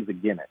 he's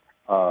against it.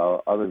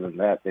 Other than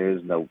that, there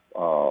is no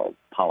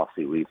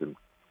policy reason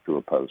to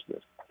oppose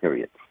this,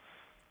 period.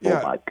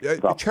 Yeah,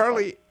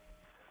 Charlie,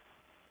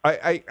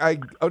 I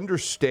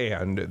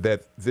understand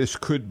that this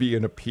could be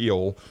an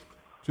appeal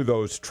to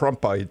those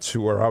Trumpites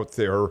who are out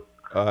there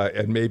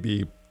and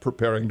maybe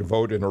preparing to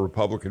vote in a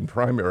Republican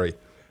primary.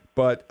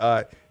 But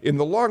in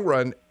the long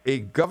run, a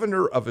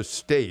governor of a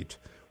state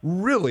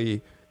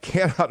really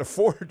cannot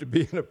afford to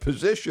be in a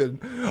position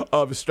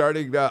of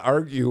starting to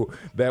argue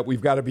that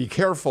we've got to be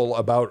careful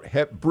about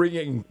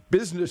bringing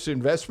business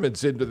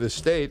investments into the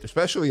state,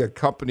 especially a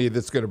company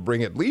that's going to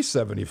bring at least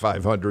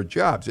 7,500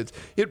 jobs.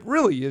 It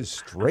really is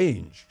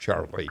strange,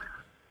 Charlie.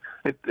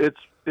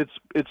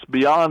 It's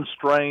beyond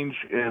strange,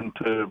 and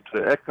to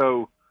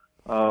echo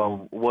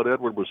what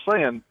Edward was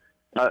saying,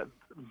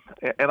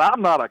 and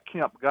I'm not a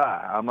Kemp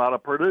guy, I'm not a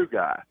Perdue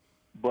guy,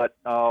 but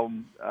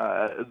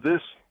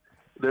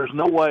there's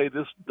no way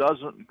this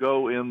doesn't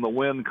go in the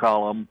win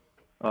column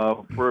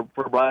for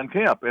Brian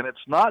Kemp. And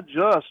it's not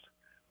just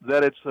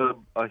that it's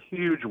a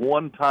huge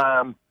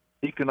one-time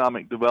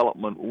economic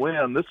development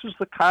win. This is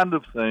the kind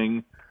of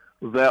thing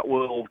that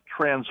will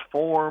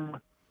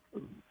transform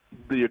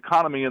the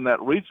economy in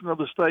that region of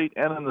the state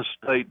and in the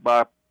state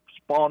by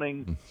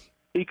spawning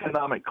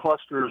economic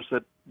clusters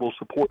that will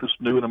support this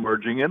new and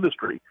emerging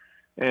industry.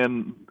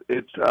 And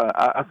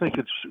I think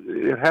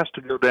it has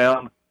to go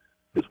down.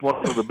 It's one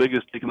of the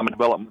biggest economic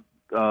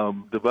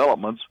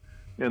developments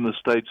in the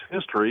state's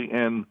history,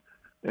 and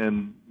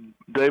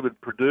David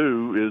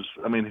Perdue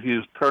he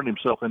has turned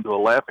himself into a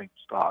laughing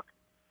stock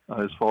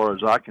as far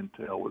as I can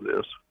tell with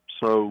this.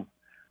 So,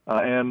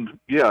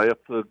 if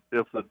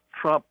the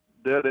Trump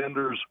dead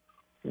enders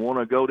want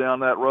to go down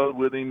that road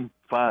with him,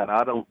 fine.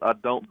 I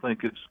don't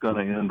think it's going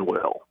to end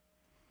well.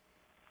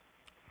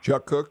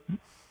 Chuck Cook?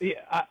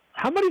 Yeah,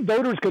 how many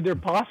voters could there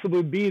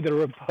possibly be that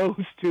are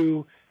opposed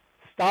to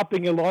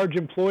stopping a large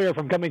employer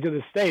from coming to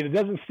the state? It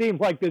doesn't seem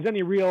like there's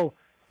any real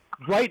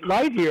bright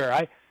light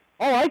here.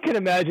 All I can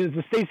imagine is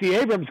the Stacey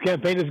Abrams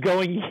campaign is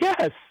going,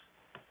 yes,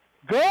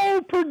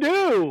 go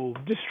Perdue,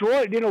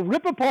 destroy,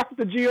 rip apart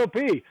the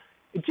GOP.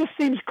 It just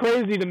seems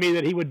crazy to me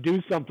that he would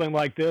do something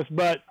like this,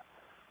 but,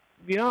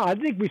 I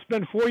think we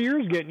spent 4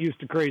 years getting used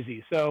to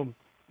crazy, so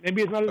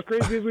maybe it's not as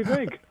crazy as we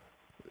think.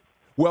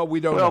 Well, we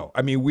don't know.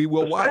 I mean, we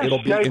will watch.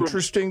 It'll be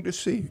interesting to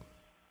see.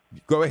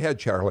 Go ahead,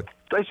 Charlie.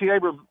 Stacey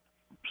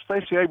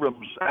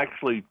Abrams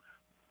actually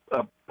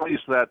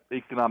placed that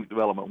economic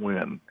development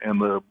win in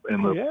the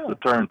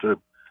turn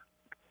to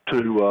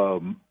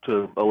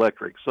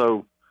electric.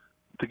 So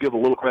to give a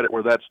little credit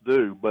where that's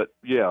due, but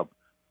yeah,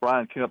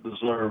 Brian Kemp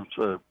deserves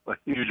a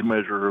huge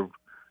measure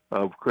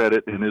of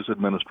credit, and his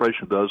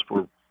administration does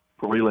for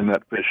reeling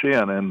that fish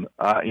in. And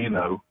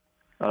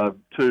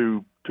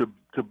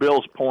to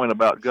Bill's point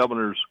about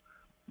governors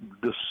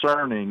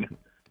discerning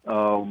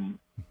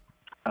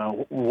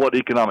what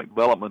economic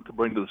development to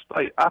bring to the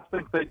state, I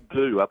think they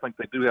do. I think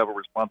they do have a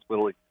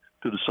responsibility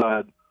to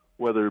decide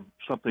whether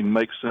something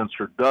makes sense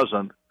or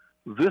doesn't.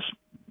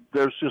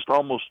 There's just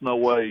almost no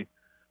way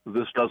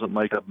this doesn't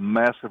make a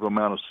massive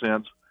amount of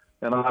sense.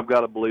 And I've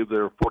got to believe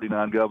there are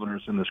 49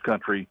 governors in this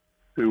country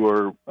who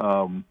would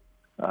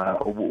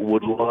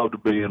love to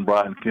be in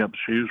Brian Kemp's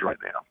shoes right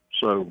now.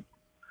 So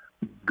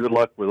good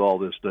luck with all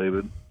this,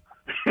 David.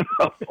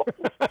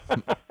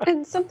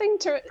 And something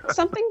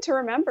to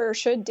remember,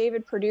 should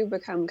David Perdue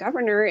become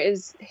governor,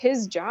 is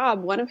his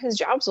job. One of his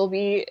jobs will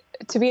be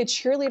to be a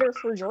cheerleader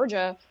for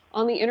Georgia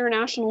on the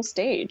international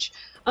stage.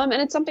 And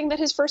it's something that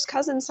his first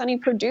cousin, Sonny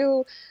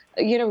Perdue,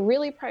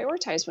 really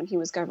prioritized when he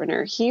was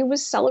governor. He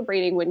was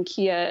celebrating when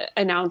Kia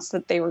announced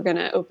that they were going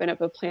to open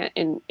up a plant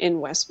in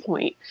West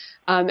Point,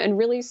 and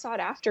really sought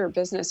after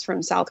business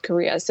from South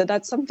Korea. So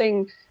that's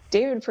something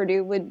David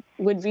Perdue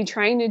would be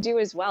trying to do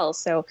as well.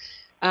 So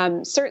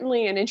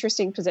certainly an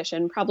interesting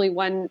position, probably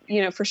one,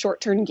 for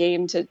short-term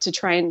gain to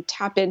try and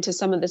tap into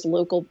some of this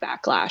local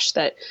backlash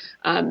that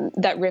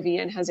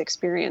Rivian has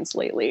experienced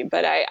lately.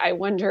 But I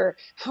wonder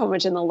how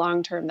much in the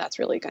long term that's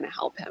really going to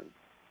help him.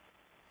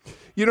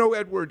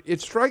 Edward,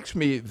 it strikes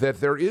me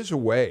that there is a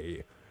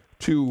way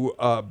to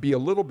be a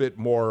little bit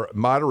more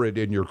moderate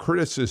in your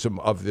criticism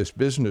of this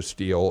business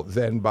deal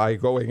than by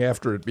going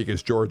after it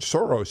because George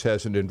Soros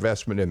has an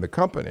investment in the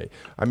company.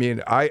 I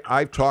mean,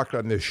 I've talked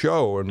on this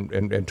show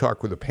and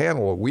talked with a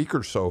panel a week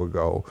or so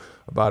ago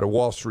about a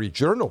Wall Street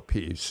Journal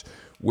piece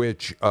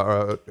which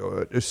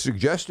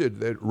suggested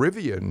that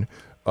Rivian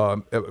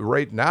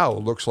right now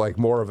looks like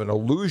more of an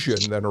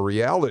illusion than a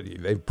reality.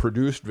 They've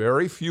produced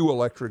very few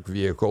electric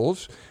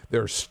vehicles.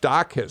 Their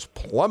stock has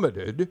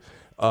plummeted.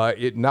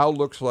 It now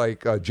looks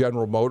like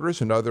General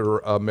Motors and other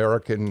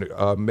American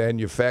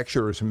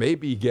manufacturers may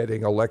be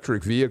getting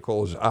electric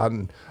vehicles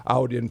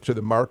out into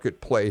the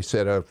marketplace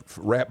at a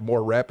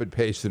more rapid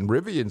pace than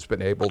Rivian's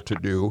been able to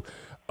do.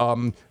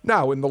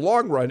 Now, in the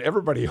long run,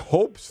 everybody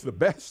hopes the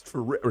best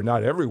for, or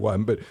not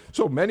everyone, but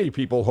so many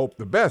people hope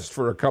the best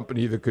for a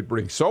company that could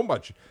bring so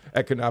much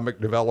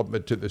economic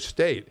development to the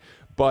state.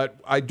 But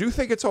I do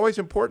think it's always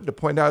important to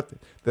point out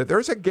that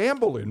there's a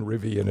gamble in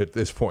Rivian at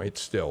this point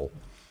still.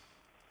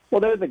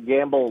 Well, there's a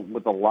gamble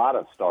with a lot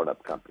of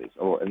startup companies,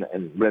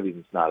 and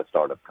Rivian's not a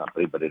startup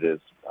company, but it is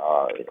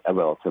a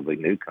relatively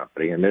new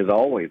company, and there's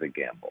always a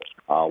gamble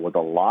with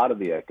a lot of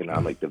the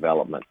economic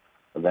development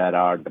that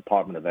our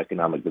Department of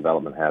Economic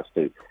Development has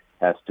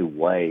to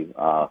weigh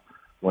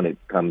when it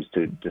comes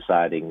to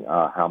deciding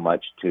how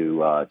much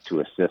to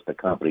assist a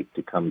company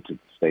to come to the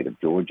state of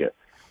Georgia.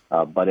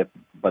 But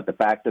the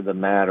fact of the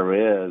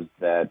matter is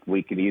that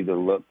we could either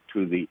look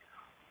to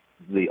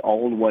the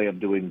old way of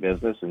doing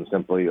business and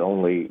simply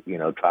only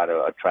try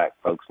to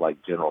attract folks like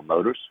General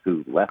Motors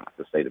who left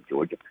the state of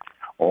Georgia,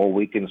 or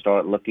we can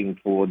start looking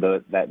for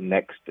that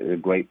next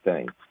great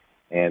thing.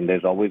 And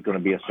there's always going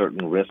to be a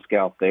certain risk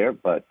out there,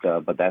 but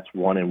that's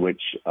one in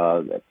which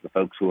the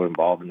folks who are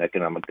involved in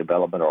economic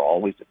development are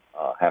always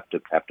have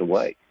to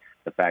weigh.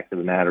 The fact of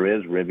the matter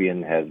is,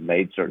 Rivian has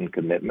made certain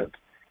commitments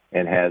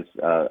and has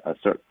a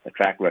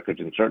track record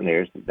in certain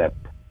areas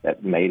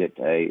that made it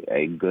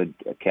a good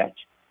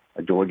catch.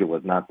 Georgia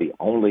was not the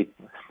only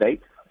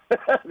state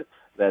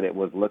that it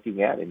was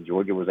looking at, and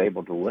Georgia was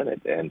able to win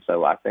it. And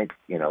so I think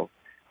we'll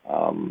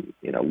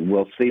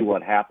see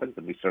what happens,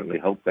 and we certainly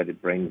hope that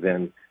it brings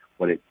in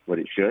what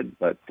it should,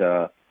 but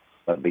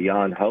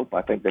beyond hope,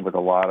 I think there was a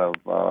lot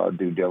of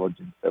due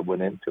diligence that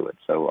went into it.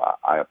 So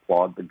I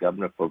applaud the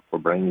governor for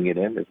bringing it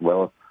in, as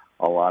well as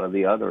a lot of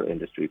the other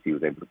industries he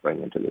was able to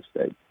bring into the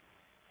state.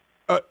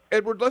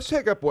 Edward, let's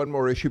take up one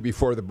more issue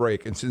before the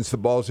break. And since the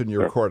ball's in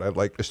your court, I'd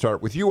like to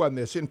start with you on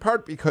this, in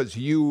part because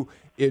you,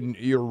 in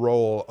your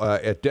role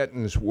at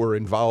Denton's, were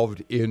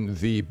involved in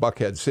the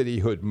Buckhead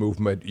cityhood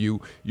movement.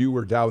 You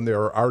were down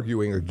there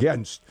arguing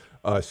against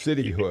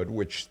cityhood,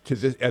 which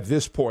at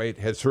this point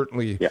has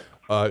certainly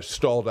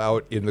stalled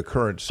out in the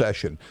current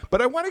session.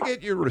 But I want to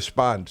get your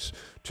response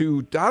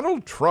to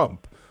Donald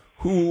Trump,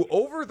 who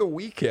over the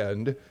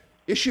weekend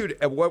issued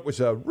what was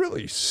a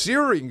really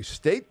searing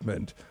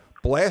statement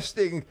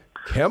blasting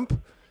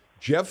Kemp,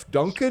 Jeff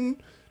Duncan,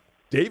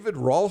 David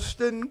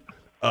Ralston,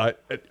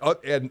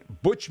 and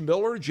Butch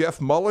Miller, Jeff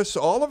Mullis,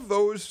 all of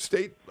those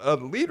state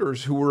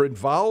leaders who were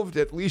involved,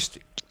 at least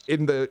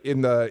in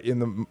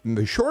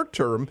the short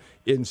term,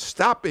 in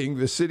stopping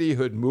the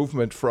cityhood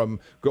movement from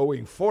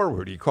going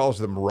forward. He calls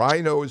them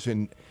rhinos,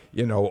 and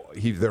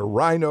they're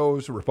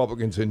rhinos,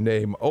 Republicans in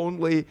name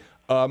only,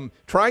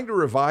 trying to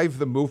revive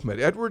the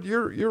movement. Edward,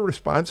 your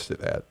response to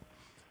that?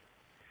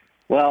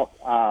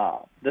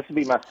 Well, this will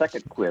be my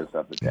second quiz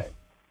of the day.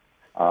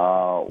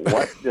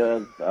 What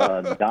does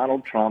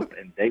Donald Trump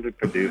and David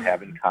Perdue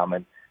have in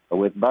common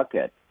with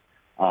Buckhead?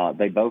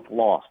 They both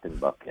lost in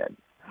Buckhead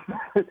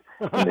in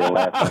their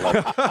last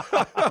election.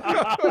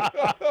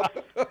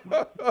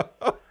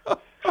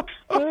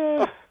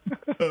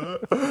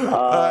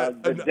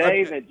 The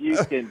day that you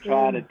can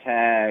try to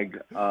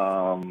tag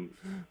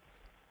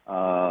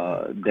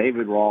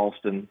David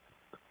Ralston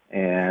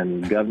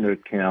and Governor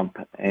Kemp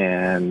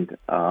and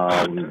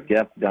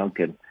Jeff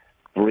Duncan,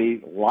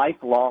 three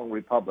lifelong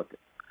Republicans,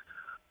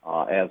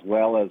 as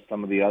well as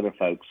some of the other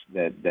folks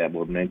that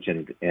were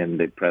mentioned in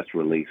the press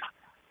release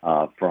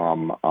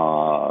from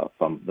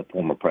the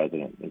former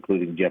president,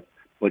 including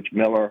Butch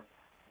Miller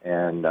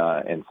and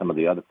some of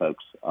the other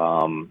folks.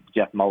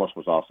 Jeff Mullis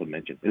was also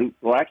mentioned. Who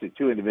were actually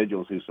two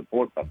individuals who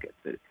support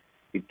Buckhead.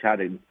 He tried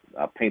to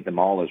paint them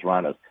all as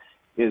rhinos.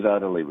 Is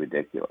utterly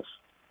ridiculous.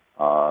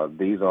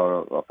 These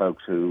are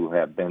folks who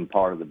have been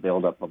part of the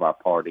buildup of our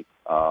party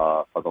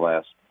for the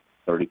last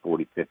 30,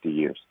 40, 50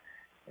 years.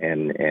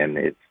 And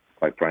it's,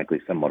 quite frankly,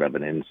 somewhat of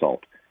an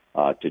insult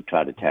to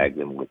try to tag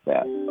them with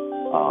that.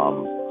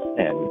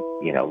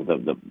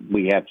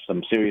 We have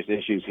some serious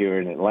issues here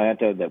in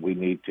Atlanta that we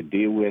need to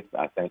deal with.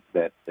 I think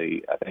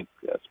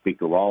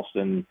Speaker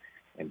Ralston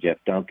and Jeff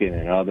Duncan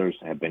and others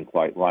have been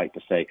quite right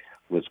to say,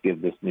 let's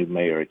give this new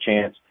mayor a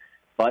chance,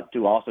 but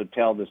to also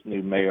tell this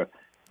new mayor,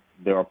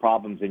 there are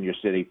problems in your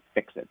city,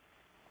 fix it,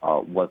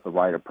 was the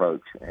right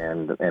approach.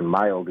 And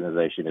my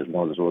organization is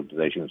one of those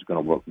organizations that's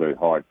going to work very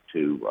hard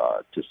to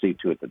see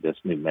to it that this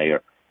new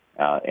mayor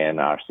and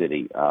our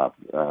city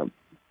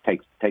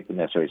take the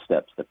necessary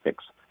steps to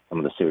fix some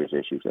of the serious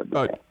issues that we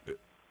have.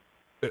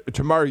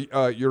 Tamar,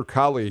 your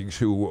colleagues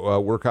who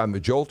work on the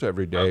Jolt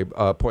every day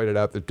pointed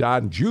out that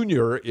Don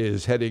Jr.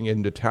 is heading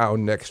into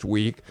town next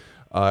week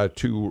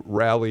to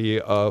rally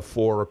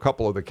for a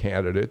couple of the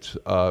candidates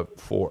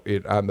for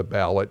it on the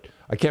ballot.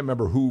 I can't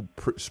remember who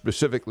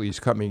specifically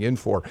he's coming in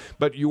for,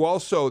 but you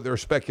also,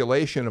 there's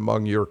speculation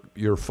among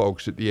your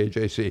folks at the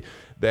AJC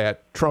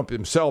that Trump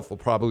himself will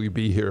probably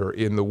be here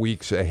in the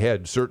weeks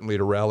ahead, certainly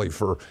to rally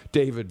for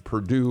David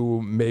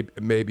Perdue,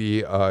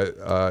 maybe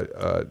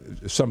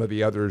some of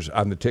the others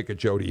on the ticket,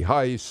 Jody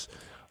Heiss.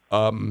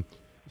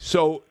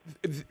 So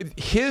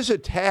his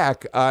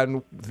attack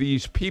on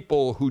these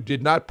people who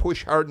did not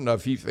push hard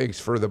enough, he thinks,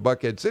 for the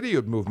Buckhead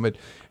cityhood movement,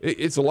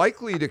 it's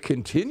likely to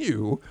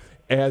continue.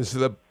 as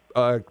the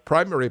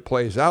primary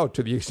plays out,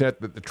 to the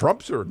extent that the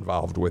Trumps are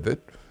involved with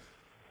it.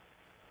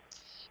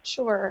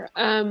 Sure.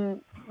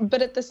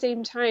 But at the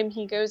same time,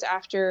 he goes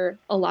after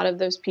a lot of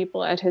those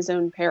people at his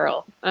own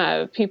peril.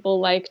 People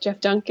like Jeff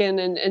Duncan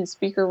and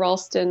Speaker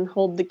Ralston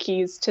hold the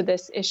keys to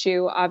this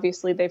issue.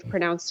 Obviously, they've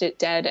pronounced it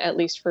dead, at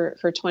least for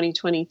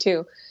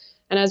 2022.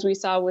 And as we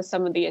saw with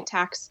some of the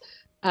attacks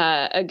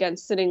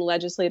against sitting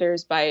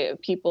legislators by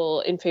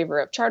people in favor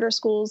of charter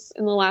schools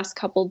in the last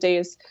couple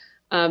days,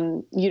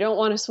 you don't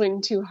want to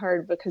swing too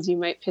hard because you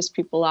might piss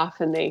people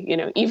off, and they,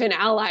 even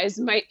allies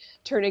might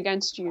turn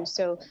against you.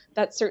 So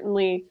that's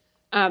certainly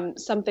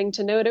something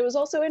to note. It was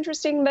also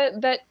interesting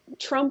that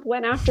Trump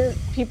went after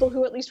people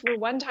who at least were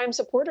one-time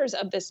supporters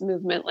of this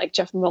movement, like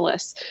Jeff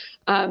Mullis.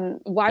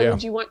 Why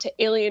would you want to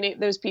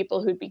alienate those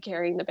people who'd be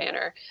carrying the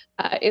banner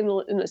in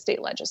the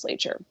state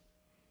legislature?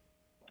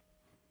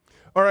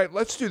 All right,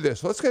 let's do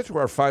this. Let's get to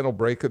our final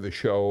break of the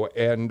show.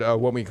 And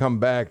when we come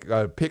back,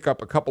 pick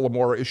up a couple of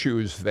more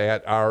issues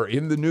that are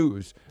in the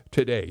news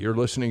today. You're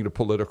listening to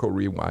Political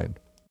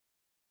Rewind.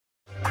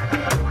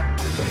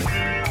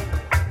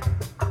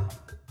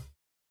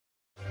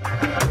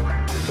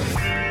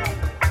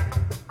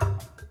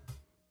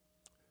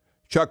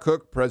 Chuck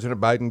Cook,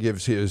 President Biden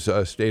gives his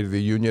State of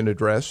the Union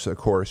address, of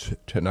course,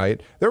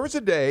 tonight. There was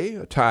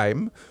a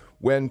time,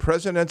 when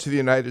presidents of the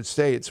United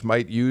States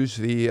might use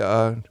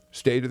the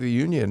State of the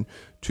Union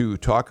to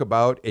talk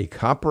about a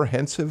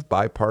comprehensive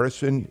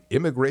bipartisan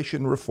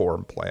immigration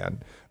reform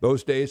plan.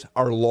 Those days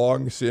are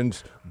long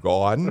since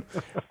gone.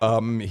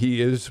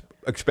 He is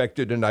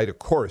expected tonight, of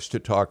course, to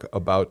talk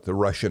about the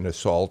Russian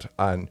assault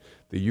on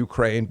the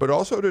Ukraine, but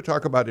also to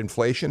talk about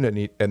inflation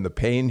and the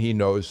pain he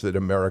knows that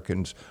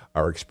Americans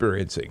are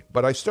experiencing.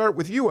 But I start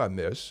with you on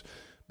this,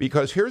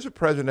 because here's a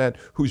president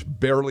who's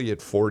barely at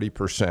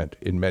 40%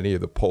 in many of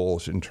the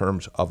polls in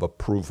terms of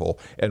approval.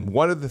 And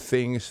one of the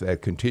things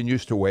that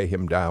continues to weigh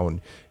him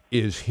down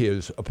is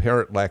his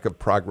apparent lack of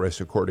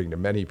progress, according to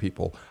many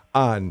people,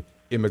 on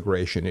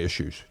immigration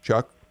issues.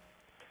 Chuck?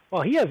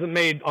 Well, he hasn't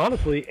made,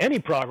 honestly, any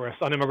progress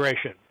on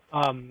immigration.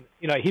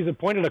 He's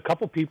appointed a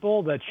couple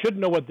people that should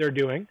know what they're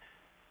doing,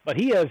 but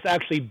he has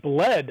actually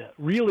bled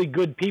really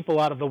good people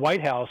out of the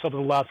White House over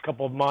the last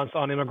couple of months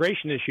on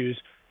immigration issues,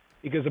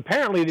 because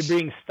apparently they're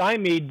being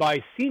stymied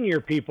by senior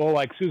people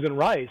like Susan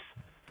Rice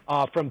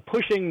from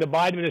pushing the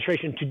Biden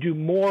administration to do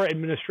more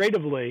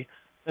administratively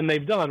than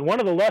they've done. One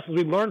of the lessons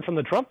we learned from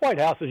the Trump White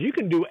House is you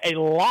can do a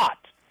lot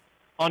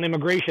on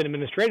immigration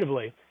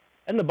administratively,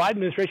 and the Biden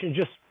administration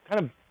just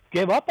kind of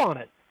gave up on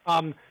it.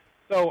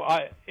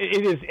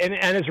 It is, and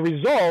as a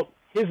result,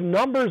 his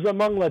numbers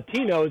among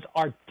Latinos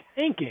are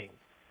tanking,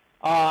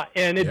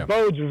 and it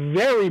bodes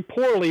very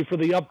poorly for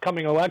the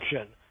upcoming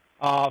election.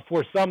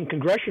 For some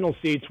congressional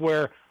seats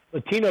where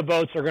Latino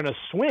votes are going to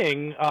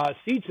swing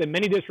seats in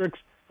many districts,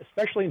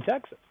 especially in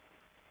Texas.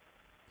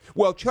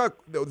 Well, Chuck,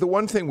 the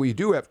one thing we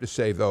do have to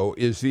say, though,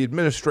 is the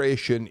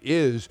administration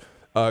is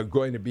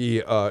going to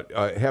be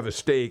have a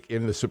stake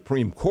in the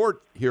Supreme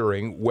Court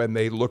hearing when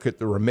they look at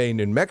the Remain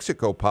in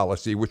Mexico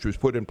policy, which was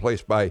put in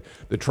place by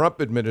the Trump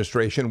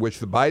administration, which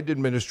the Biden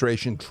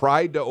administration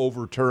tried to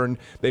overturn.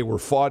 They were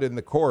fought in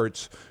the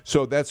courts.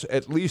 So that's,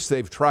 at least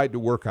they've tried to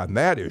work on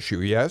that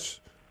issue, yes?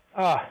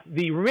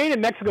 The Remain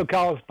in Mexico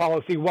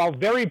policy, while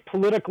very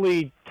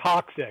politically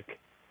toxic,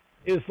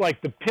 is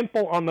like the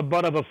pimple on the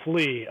butt of a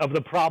flea of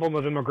the problem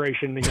of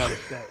immigration in the United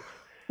States.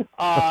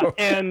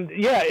 And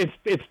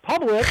it's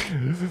public,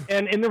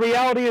 and the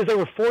reality is they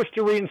were forced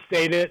to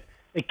reinstate it.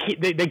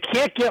 They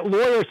can't get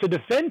lawyers to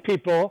defend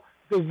people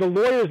because the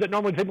lawyers that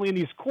normally typically in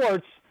these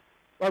courts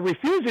are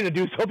refusing to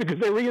do so because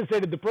they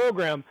reinstated the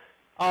program.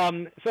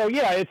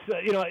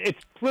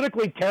 It's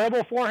politically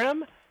terrible for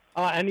him.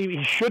 And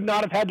he should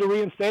not have had to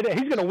reinstate it.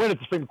 He's going to win at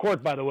the Supreme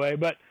Court, by the way.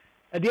 But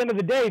at the end of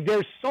the day,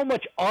 there's so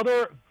much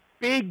other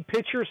big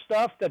picture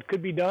stuff that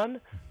could be done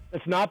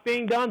that's not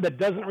being done that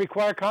doesn't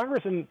require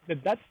Congress, and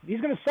he's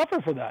going to suffer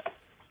for that.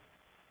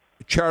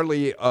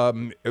 Charlie,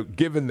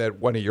 given that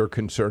one of your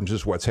concerns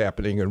is what's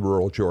happening in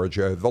rural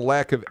Georgia, the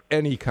lack of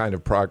any kind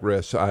of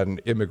progress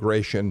on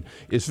immigration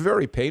is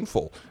very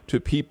painful to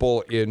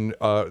people in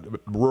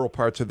rural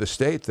parts of the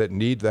state that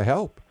need the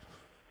help.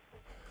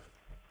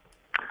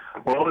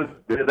 Well,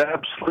 it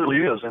absolutely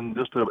is. And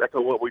just to echo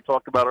what we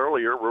talked about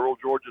earlier, rural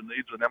Georgia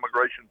needs an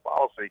immigration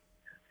policy.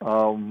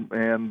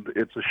 And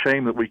it's a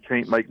shame that we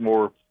can't make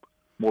more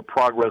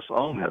progress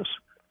on this.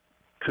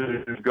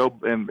 To go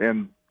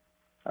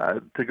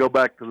to go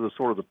back to the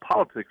sort of the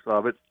politics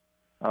of it,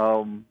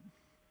 I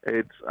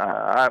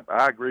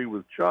agree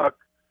with Chuck.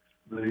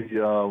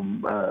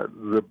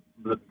 The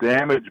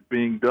damage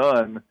being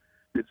done,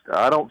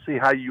 I don't see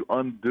how you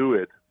undo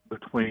it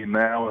between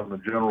now and the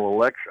general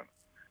election.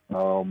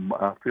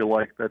 I feel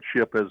like that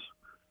ship has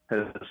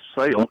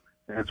sailed,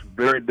 and it's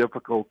very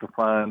difficult to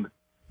find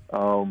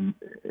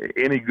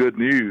any good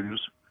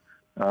news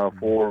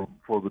for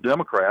the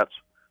Democrats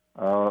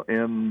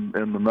in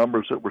the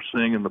numbers that we're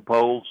seeing in the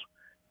polls,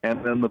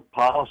 and in the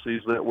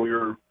policies that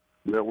we're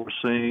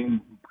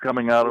seeing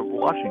coming out of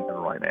Washington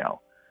right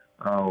now.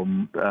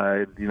 Again,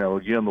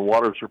 the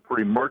waters are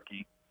pretty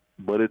murky,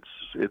 but it's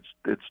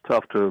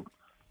tough to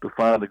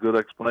find a good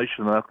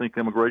explanation. And I think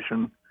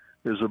immigration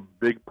is a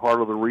big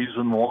part of the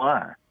reason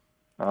why.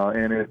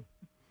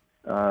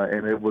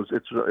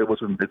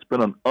 It's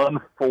been an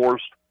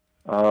unforced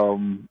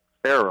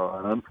error,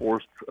 an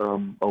unforced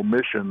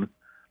omission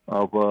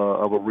of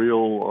a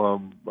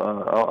real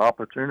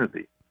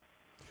opportunity.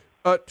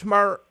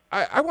 Tamar,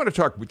 I want to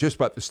talk just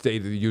about the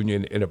State of the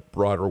Union in a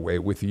broader way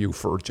with you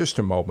for just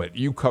a moment.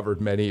 You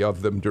covered many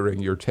of them during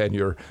your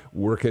tenure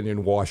working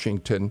in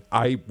Washington.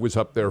 I was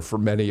up there for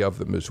many of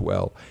them as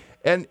well.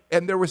 And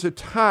there was a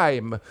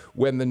time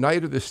when the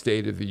night of the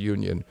State of the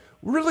Union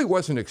really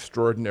was an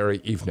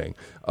extraordinary evening,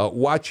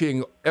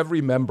 watching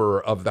every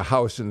member of the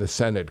House and the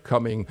Senate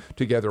coming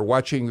together,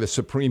 watching the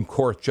Supreme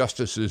Court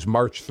justices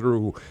march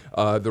through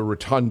the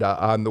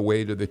rotunda on the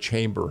way to the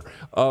chamber.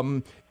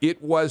 It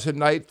was a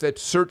night that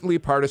certainly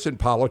partisan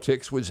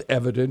politics was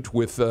evident,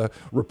 with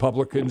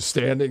Republicans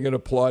standing and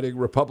applauding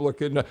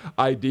Republican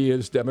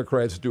ideas,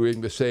 Democrats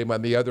doing the same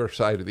on the other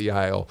side of the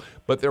aisle.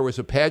 But there was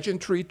a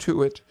pageantry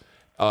to it.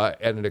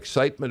 And an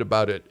excitement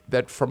about it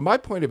that, from my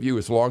point of view,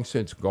 is long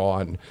since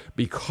gone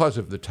because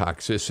of the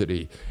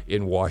toxicity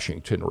in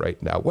Washington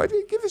right now.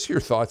 Give us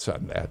your thoughts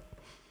on that.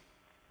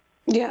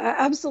 Yeah,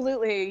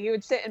 absolutely. You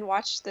would sit and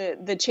watch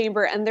the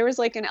chamber, and there was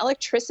like an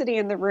electricity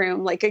in the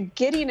room, like a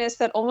giddiness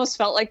that almost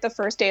felt like the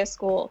first day of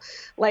school.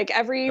 Like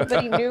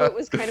everybody knew it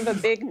was kind of a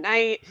big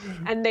night,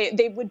 and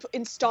they would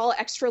install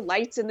extra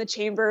lights in the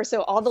chamber.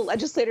 So all the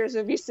legislators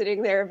would be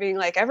sitting there being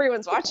like,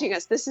 everyone's watching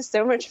us. This is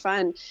so much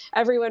fun.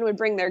 Everyone would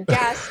bring their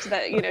guest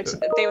that,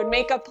 they would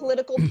make a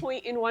political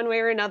point in one way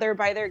or another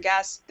by their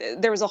guest.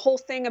 There was a whole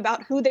thing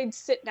about who they'd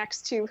sit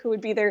next to, who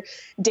would be their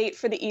date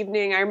for the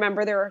evening. I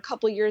remember there were a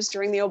couple years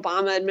during the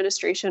Obama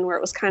administration where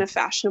it was kind of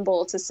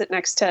fashionable to sit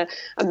next to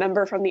a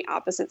member from the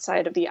opposite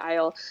side of the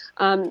aisle.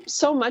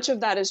 So much of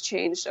that has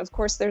changed. Of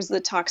course, there's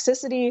the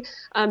toxicity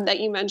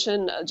that you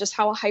mentioned, just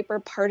how hyper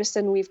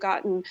partisan we've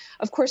gotten.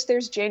 Of course,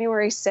 there's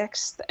January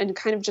 6th and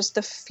kind of just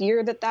the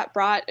fear that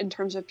brought in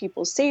terms of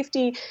people's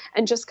safety,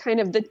 and just kind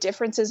of the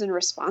differences in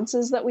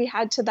responses that we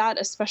had to that,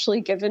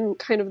 especially given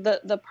kind of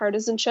the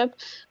partisanship.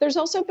 There's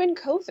also been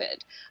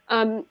COVID.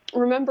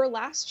 Remember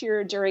last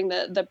year during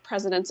the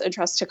president's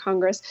address to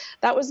Congress,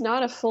 that was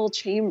not a full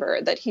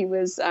chamber that he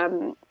was,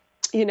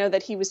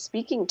 that he was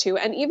speaking to.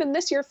 And even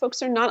this year,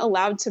 folks are not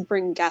allowed to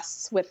bring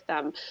guests with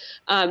them.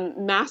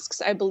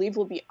 Masks, I believe,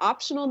 will be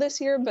optional this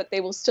year, but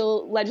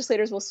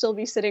legislators will still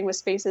be sitting with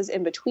spaces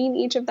in between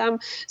each of them.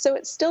 So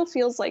it still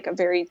feels like a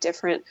very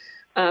different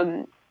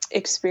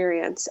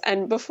experience.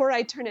 And before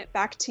I turn it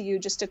back to you,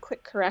 just a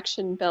quick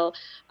correction, Bill.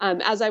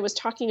 As I was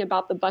talking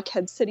about the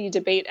Buckhead City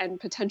debate and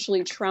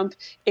potentially Trump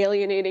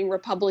alienating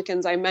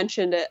Republicans, I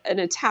mentioned an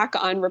attack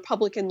on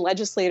Republican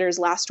legislators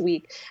last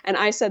week. And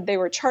I said they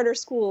were charter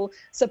school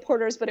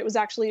supporters, but it was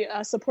actually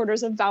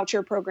supporters of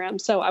voucher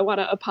programs. So I want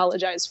to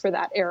apologize for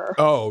that error.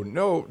 Oh,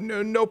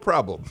 no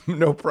problem.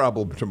 No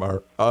problem,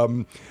 Tamar.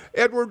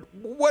 Edward,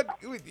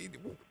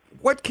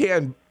 what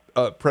can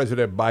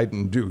President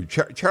Biden do?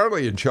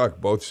 Charlie and Chuck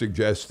both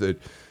suggest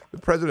that the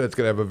president's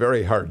going to have a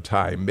very hard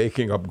time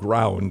making up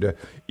ground,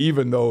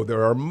 even though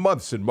there are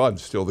months and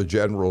months till the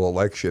general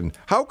election.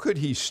 How could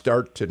he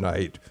start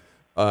tonight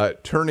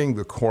turning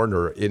the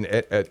corner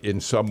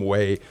in some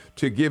way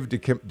to give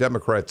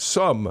Democrats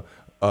some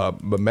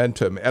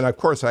momentum? And of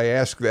course, I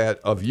ask that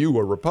of you,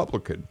 a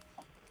Republican.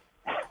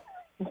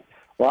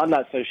 Well, I'm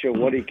not so sure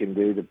what he can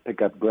do to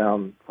pick up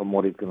ground from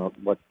what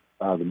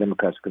the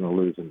Democrats are going to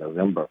lose in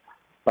November.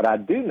 But I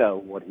do know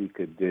what he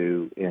could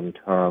do in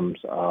terms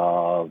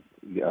of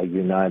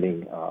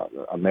uniting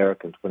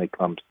Americans when it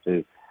comes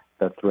to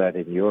the threat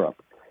in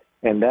Europe.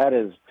 And that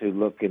is to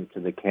look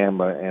into the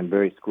camera and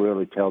very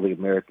squarely tell the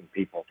American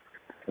people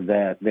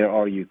that there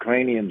are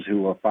Ukrainians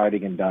who are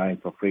fighting and dying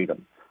for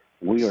freedom.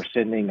 We are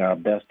sending our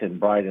best and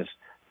brightest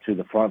to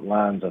the front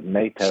lines of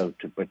NATO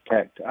to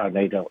protect our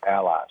NATO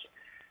allies.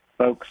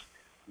 Folks,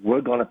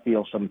 we're going to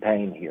feel some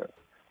pain here.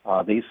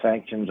 These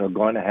sanctions are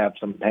going to have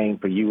some pain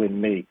for you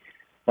and me.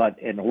 But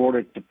in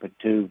order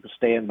to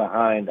stand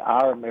behind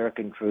our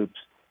American troops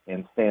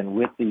and stand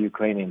with the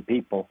Ukrainian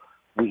people,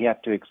 we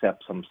have to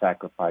accept some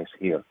sacrifice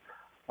here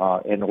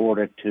in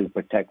order to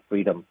protect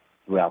freedom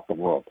throughout the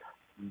world.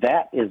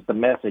 That is the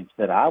message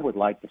that I would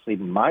like to see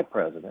my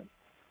president,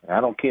 and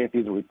I don't care if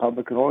he's a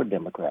Republican or a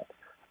Democrat,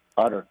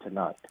 utter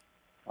tonight,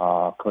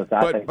 because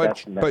I think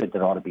that's the message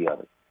that ought to be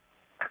uttered.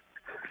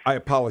 I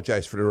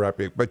apologize for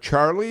interrupting, but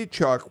Charlie,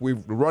 Chuck,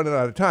 we've run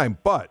out of time,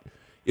 but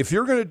if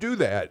you're going to do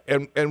that,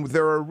 and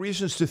there are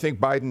reasons to think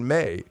Biden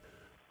may,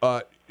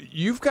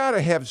 you've got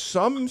to have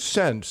some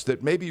sense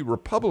that maybe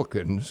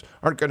Republicans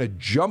aren't going to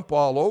jump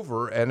all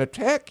over and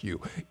attack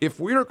you. If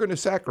we are going to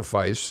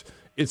sacrifice,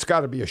 it's got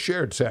to be a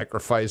shared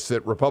sacrifice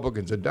that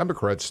Republicans and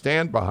Democrats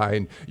stand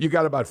behind. You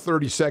got about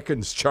 30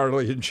 seconds,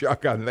 Charlie and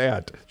Chuck, on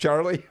that.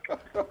 Charlie?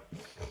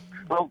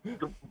 Well,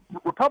 the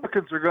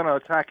Republicans are going to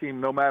attack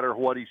him no matter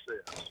what he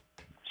says.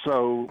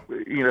 So,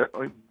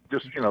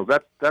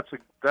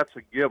 that's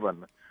a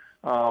given.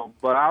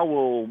 But I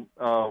will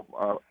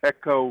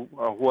echo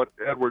what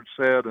Edward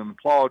said and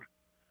applaud.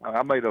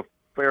 I made a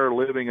fair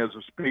living as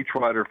a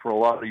speechwriter for a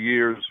lot of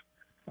years.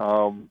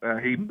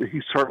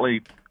 He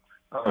certainly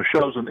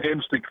shows an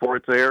instinct for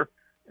it there,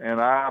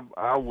 and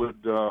I would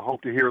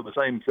hope to hear the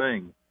same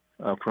thing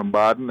from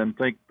Biden, and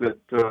think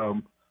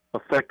that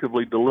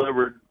effectively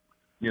delivered,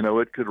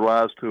 it could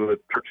rise to a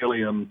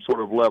Churchillian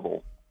sort of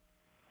level.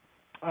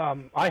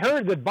 I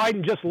heard that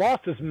Biden just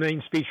lost his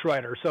main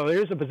speechwriter, so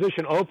there's a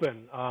position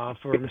open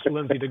for Mr.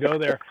 Lindsay to go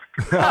there.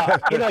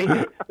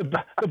 The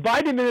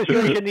Biden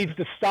administration needs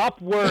to stop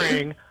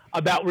worrying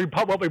about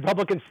what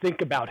Republicans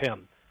think about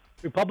him.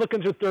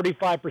 Republicans are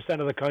 35%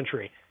 of the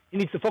country. He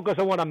needs to focus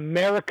on what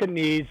America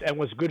needs and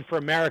what's good for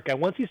America.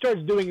 And once he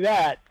starts doing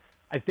that,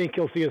 I think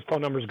he'll see his poll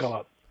numbers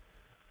go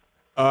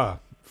up.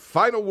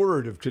 Final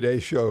word of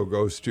today's show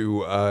goes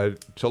to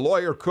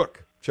lawyer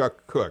Cook.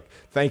 Chuck Cook.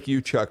 Thank you,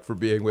 Chuck, for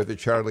being with us.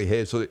 Charlie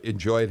Hazel,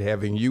 enjoyed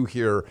having you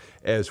here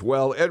as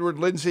well. Edward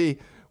Lindsay,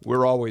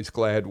 we're always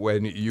glad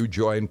when you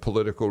join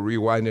Political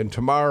Rewind. And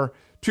tomorrow,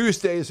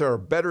 Tuesdays are a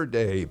better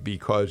day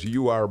because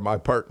you are my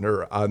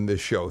partner on this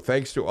show.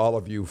 Thanks to all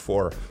of you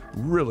for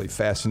really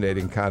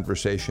fascinating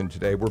conversation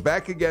today. We're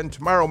back again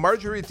tomorrow.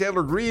 Marjorie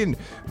Taylor Greene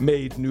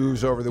made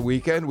news over the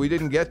weekend. We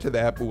didn't get to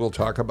that, but we'll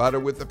talk about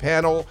it with the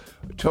panel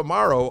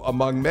tomorrow,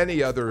 among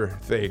many other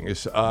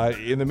things.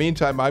 In the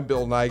meantime, I'm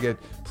Bill Nigut.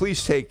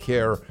 Please take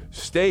care.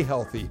 Stay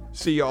healthy.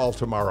 See you all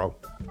tomorrow.